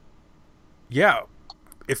yeah,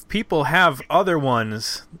 if people have other one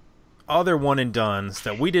and dones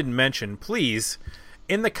that we didn't mention, please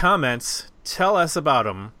in the comments tell us about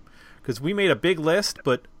them, because we made a big list,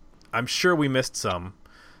 but I'm sure we missed some.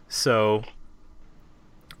 So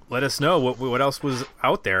let us know what else was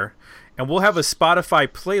out there, and we'll have a Spotify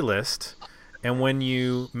playlist, and when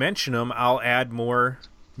you mention them, I'll add more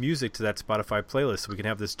music to that Spotify playlist so we can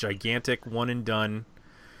have this gigantic one and done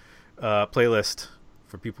playlist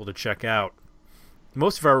for people to check out.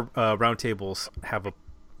 Most of our roundtables have a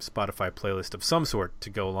Spotify playlist of some sort to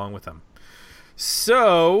go along with them.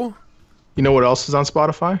 So, you know what else is on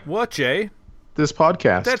Spotify? What, Jay? This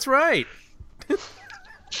podcast. That's right.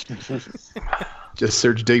 Just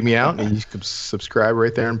search Dig Me Out, and you can subscribe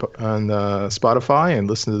right there on Spotify and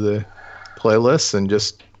listen to the playlists, and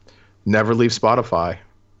just never leave Spotify.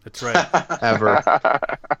 That's right. Ever.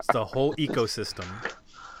 It's the whole ecosystem.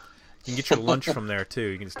 You can get your lunch from there, too.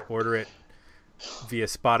 You can just order it via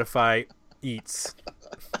Spotify Eats.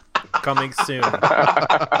 Coming soon.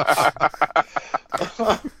 I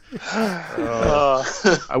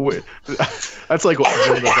would. That's like one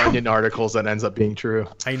of the Onion articles that ends up being true.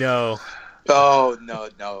 I know. Oh, no,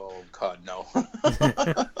 God, no.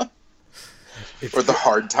 Or the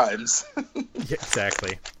hard times. Yeah,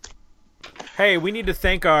 exactly. Hey, we need to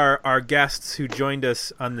thank our guests who joined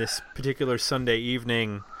us on this particular Sunday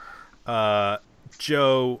evening.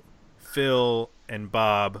 Joe, Phil, and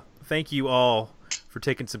Bob. Thank you all for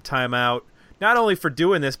taking some time out. Not only for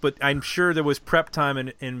doing this, but I'm sure there was prep time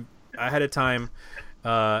and ahead of time.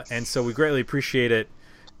 And so we greatly appreciate it.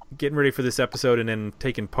 Getting ready for this episode and then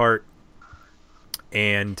taking part.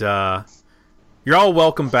 And you're all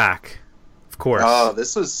welcome back, of course. Oh,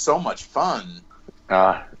 this was so much fun.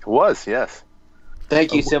 It was, yes.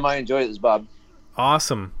 Thank you, Tim. I enjoyed this, Bob.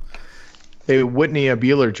 Awesome. Hey, Whitney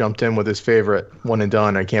Bueller jumped in with his favorite one and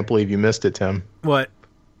done. I can't believe you missed it, Tim. What?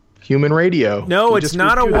 Human Radio. No, it's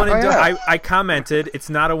not a one and done. I commented it's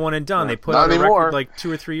not a one and done. They put out a record like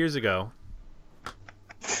 2 or 3 years ago.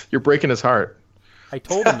 You're breaking his heart. I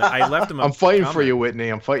told him that. I left him a I'm fighting comment. for you, Whitney.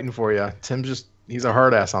 I'm fighting for you. Tim he's a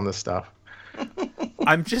hard ass on this stuff.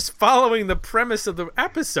 I'm just following the premise of the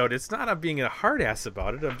episode. It's not I'm being a hard ass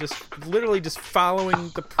about it. I'm just literally just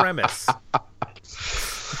following the premise.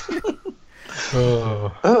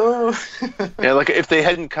 Yeah, like if they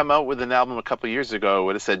hadn't come out with an album a couple years ago, I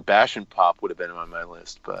would have said Bash and Pop would have been on my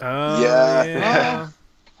list. But yeah.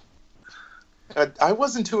 I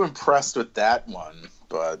wasn't too impressed with that one,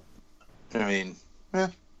 but I mean,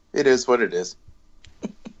 it is what it is.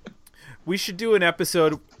 We should do an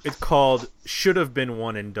episode. It's called "Should Have Been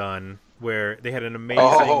One and Done," where they had an amazing,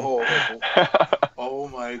 oh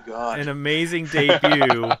my god, an amazing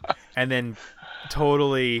debut, and then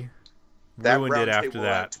totally ruined it after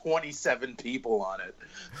that. 27 people on it.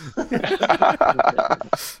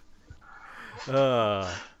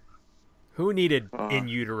 Who needed In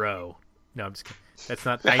Utero? No, I'm just kidding. That's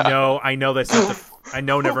not. I know that's not the. I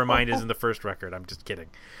know Nevermind isn't the first record. I'm just kidding.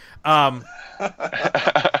 I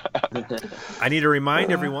need to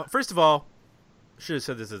remind everyone. First of all, I should have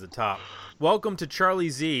said this at the top. Welcome to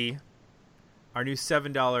Charlie Z, our new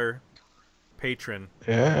 $7 patron.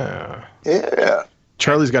 Yeah. Yeah.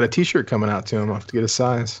 Charlie's got a T-shirt coming out to him. I'll have to get a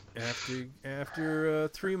size. After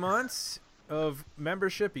 3 months of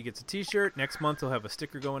membership, he gets a T-shirt. Next month, he'll have a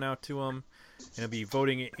sticker going out to him. And he'll be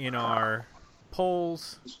voting in our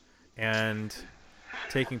polls and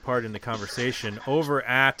taking part in the conversation over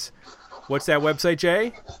at, what's that website,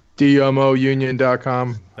 Jay?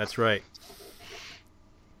 DMOUnion.com. That's right.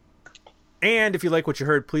 And if you like what you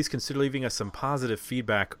heard, please consider leaving us some positive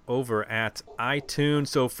feedback over at iTunes.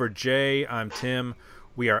 So for Jay, I'm Tim.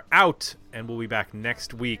 We are out, and we'll be back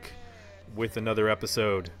next week with another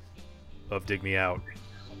episode of Dig Me Out.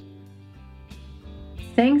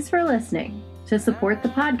 Thanks for listening. To support the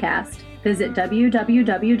podcast, visit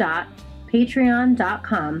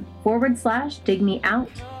www.patreon.com/digmeout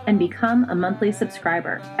and become a monthly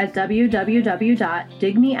subscriber at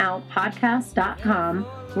www.digmeoutpodcast.com,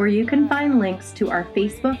 where you can find links to our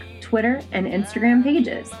Facebook, Twitter, and Instagram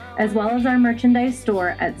pages, as well as our merchandise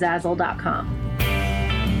store at Zazzle.com.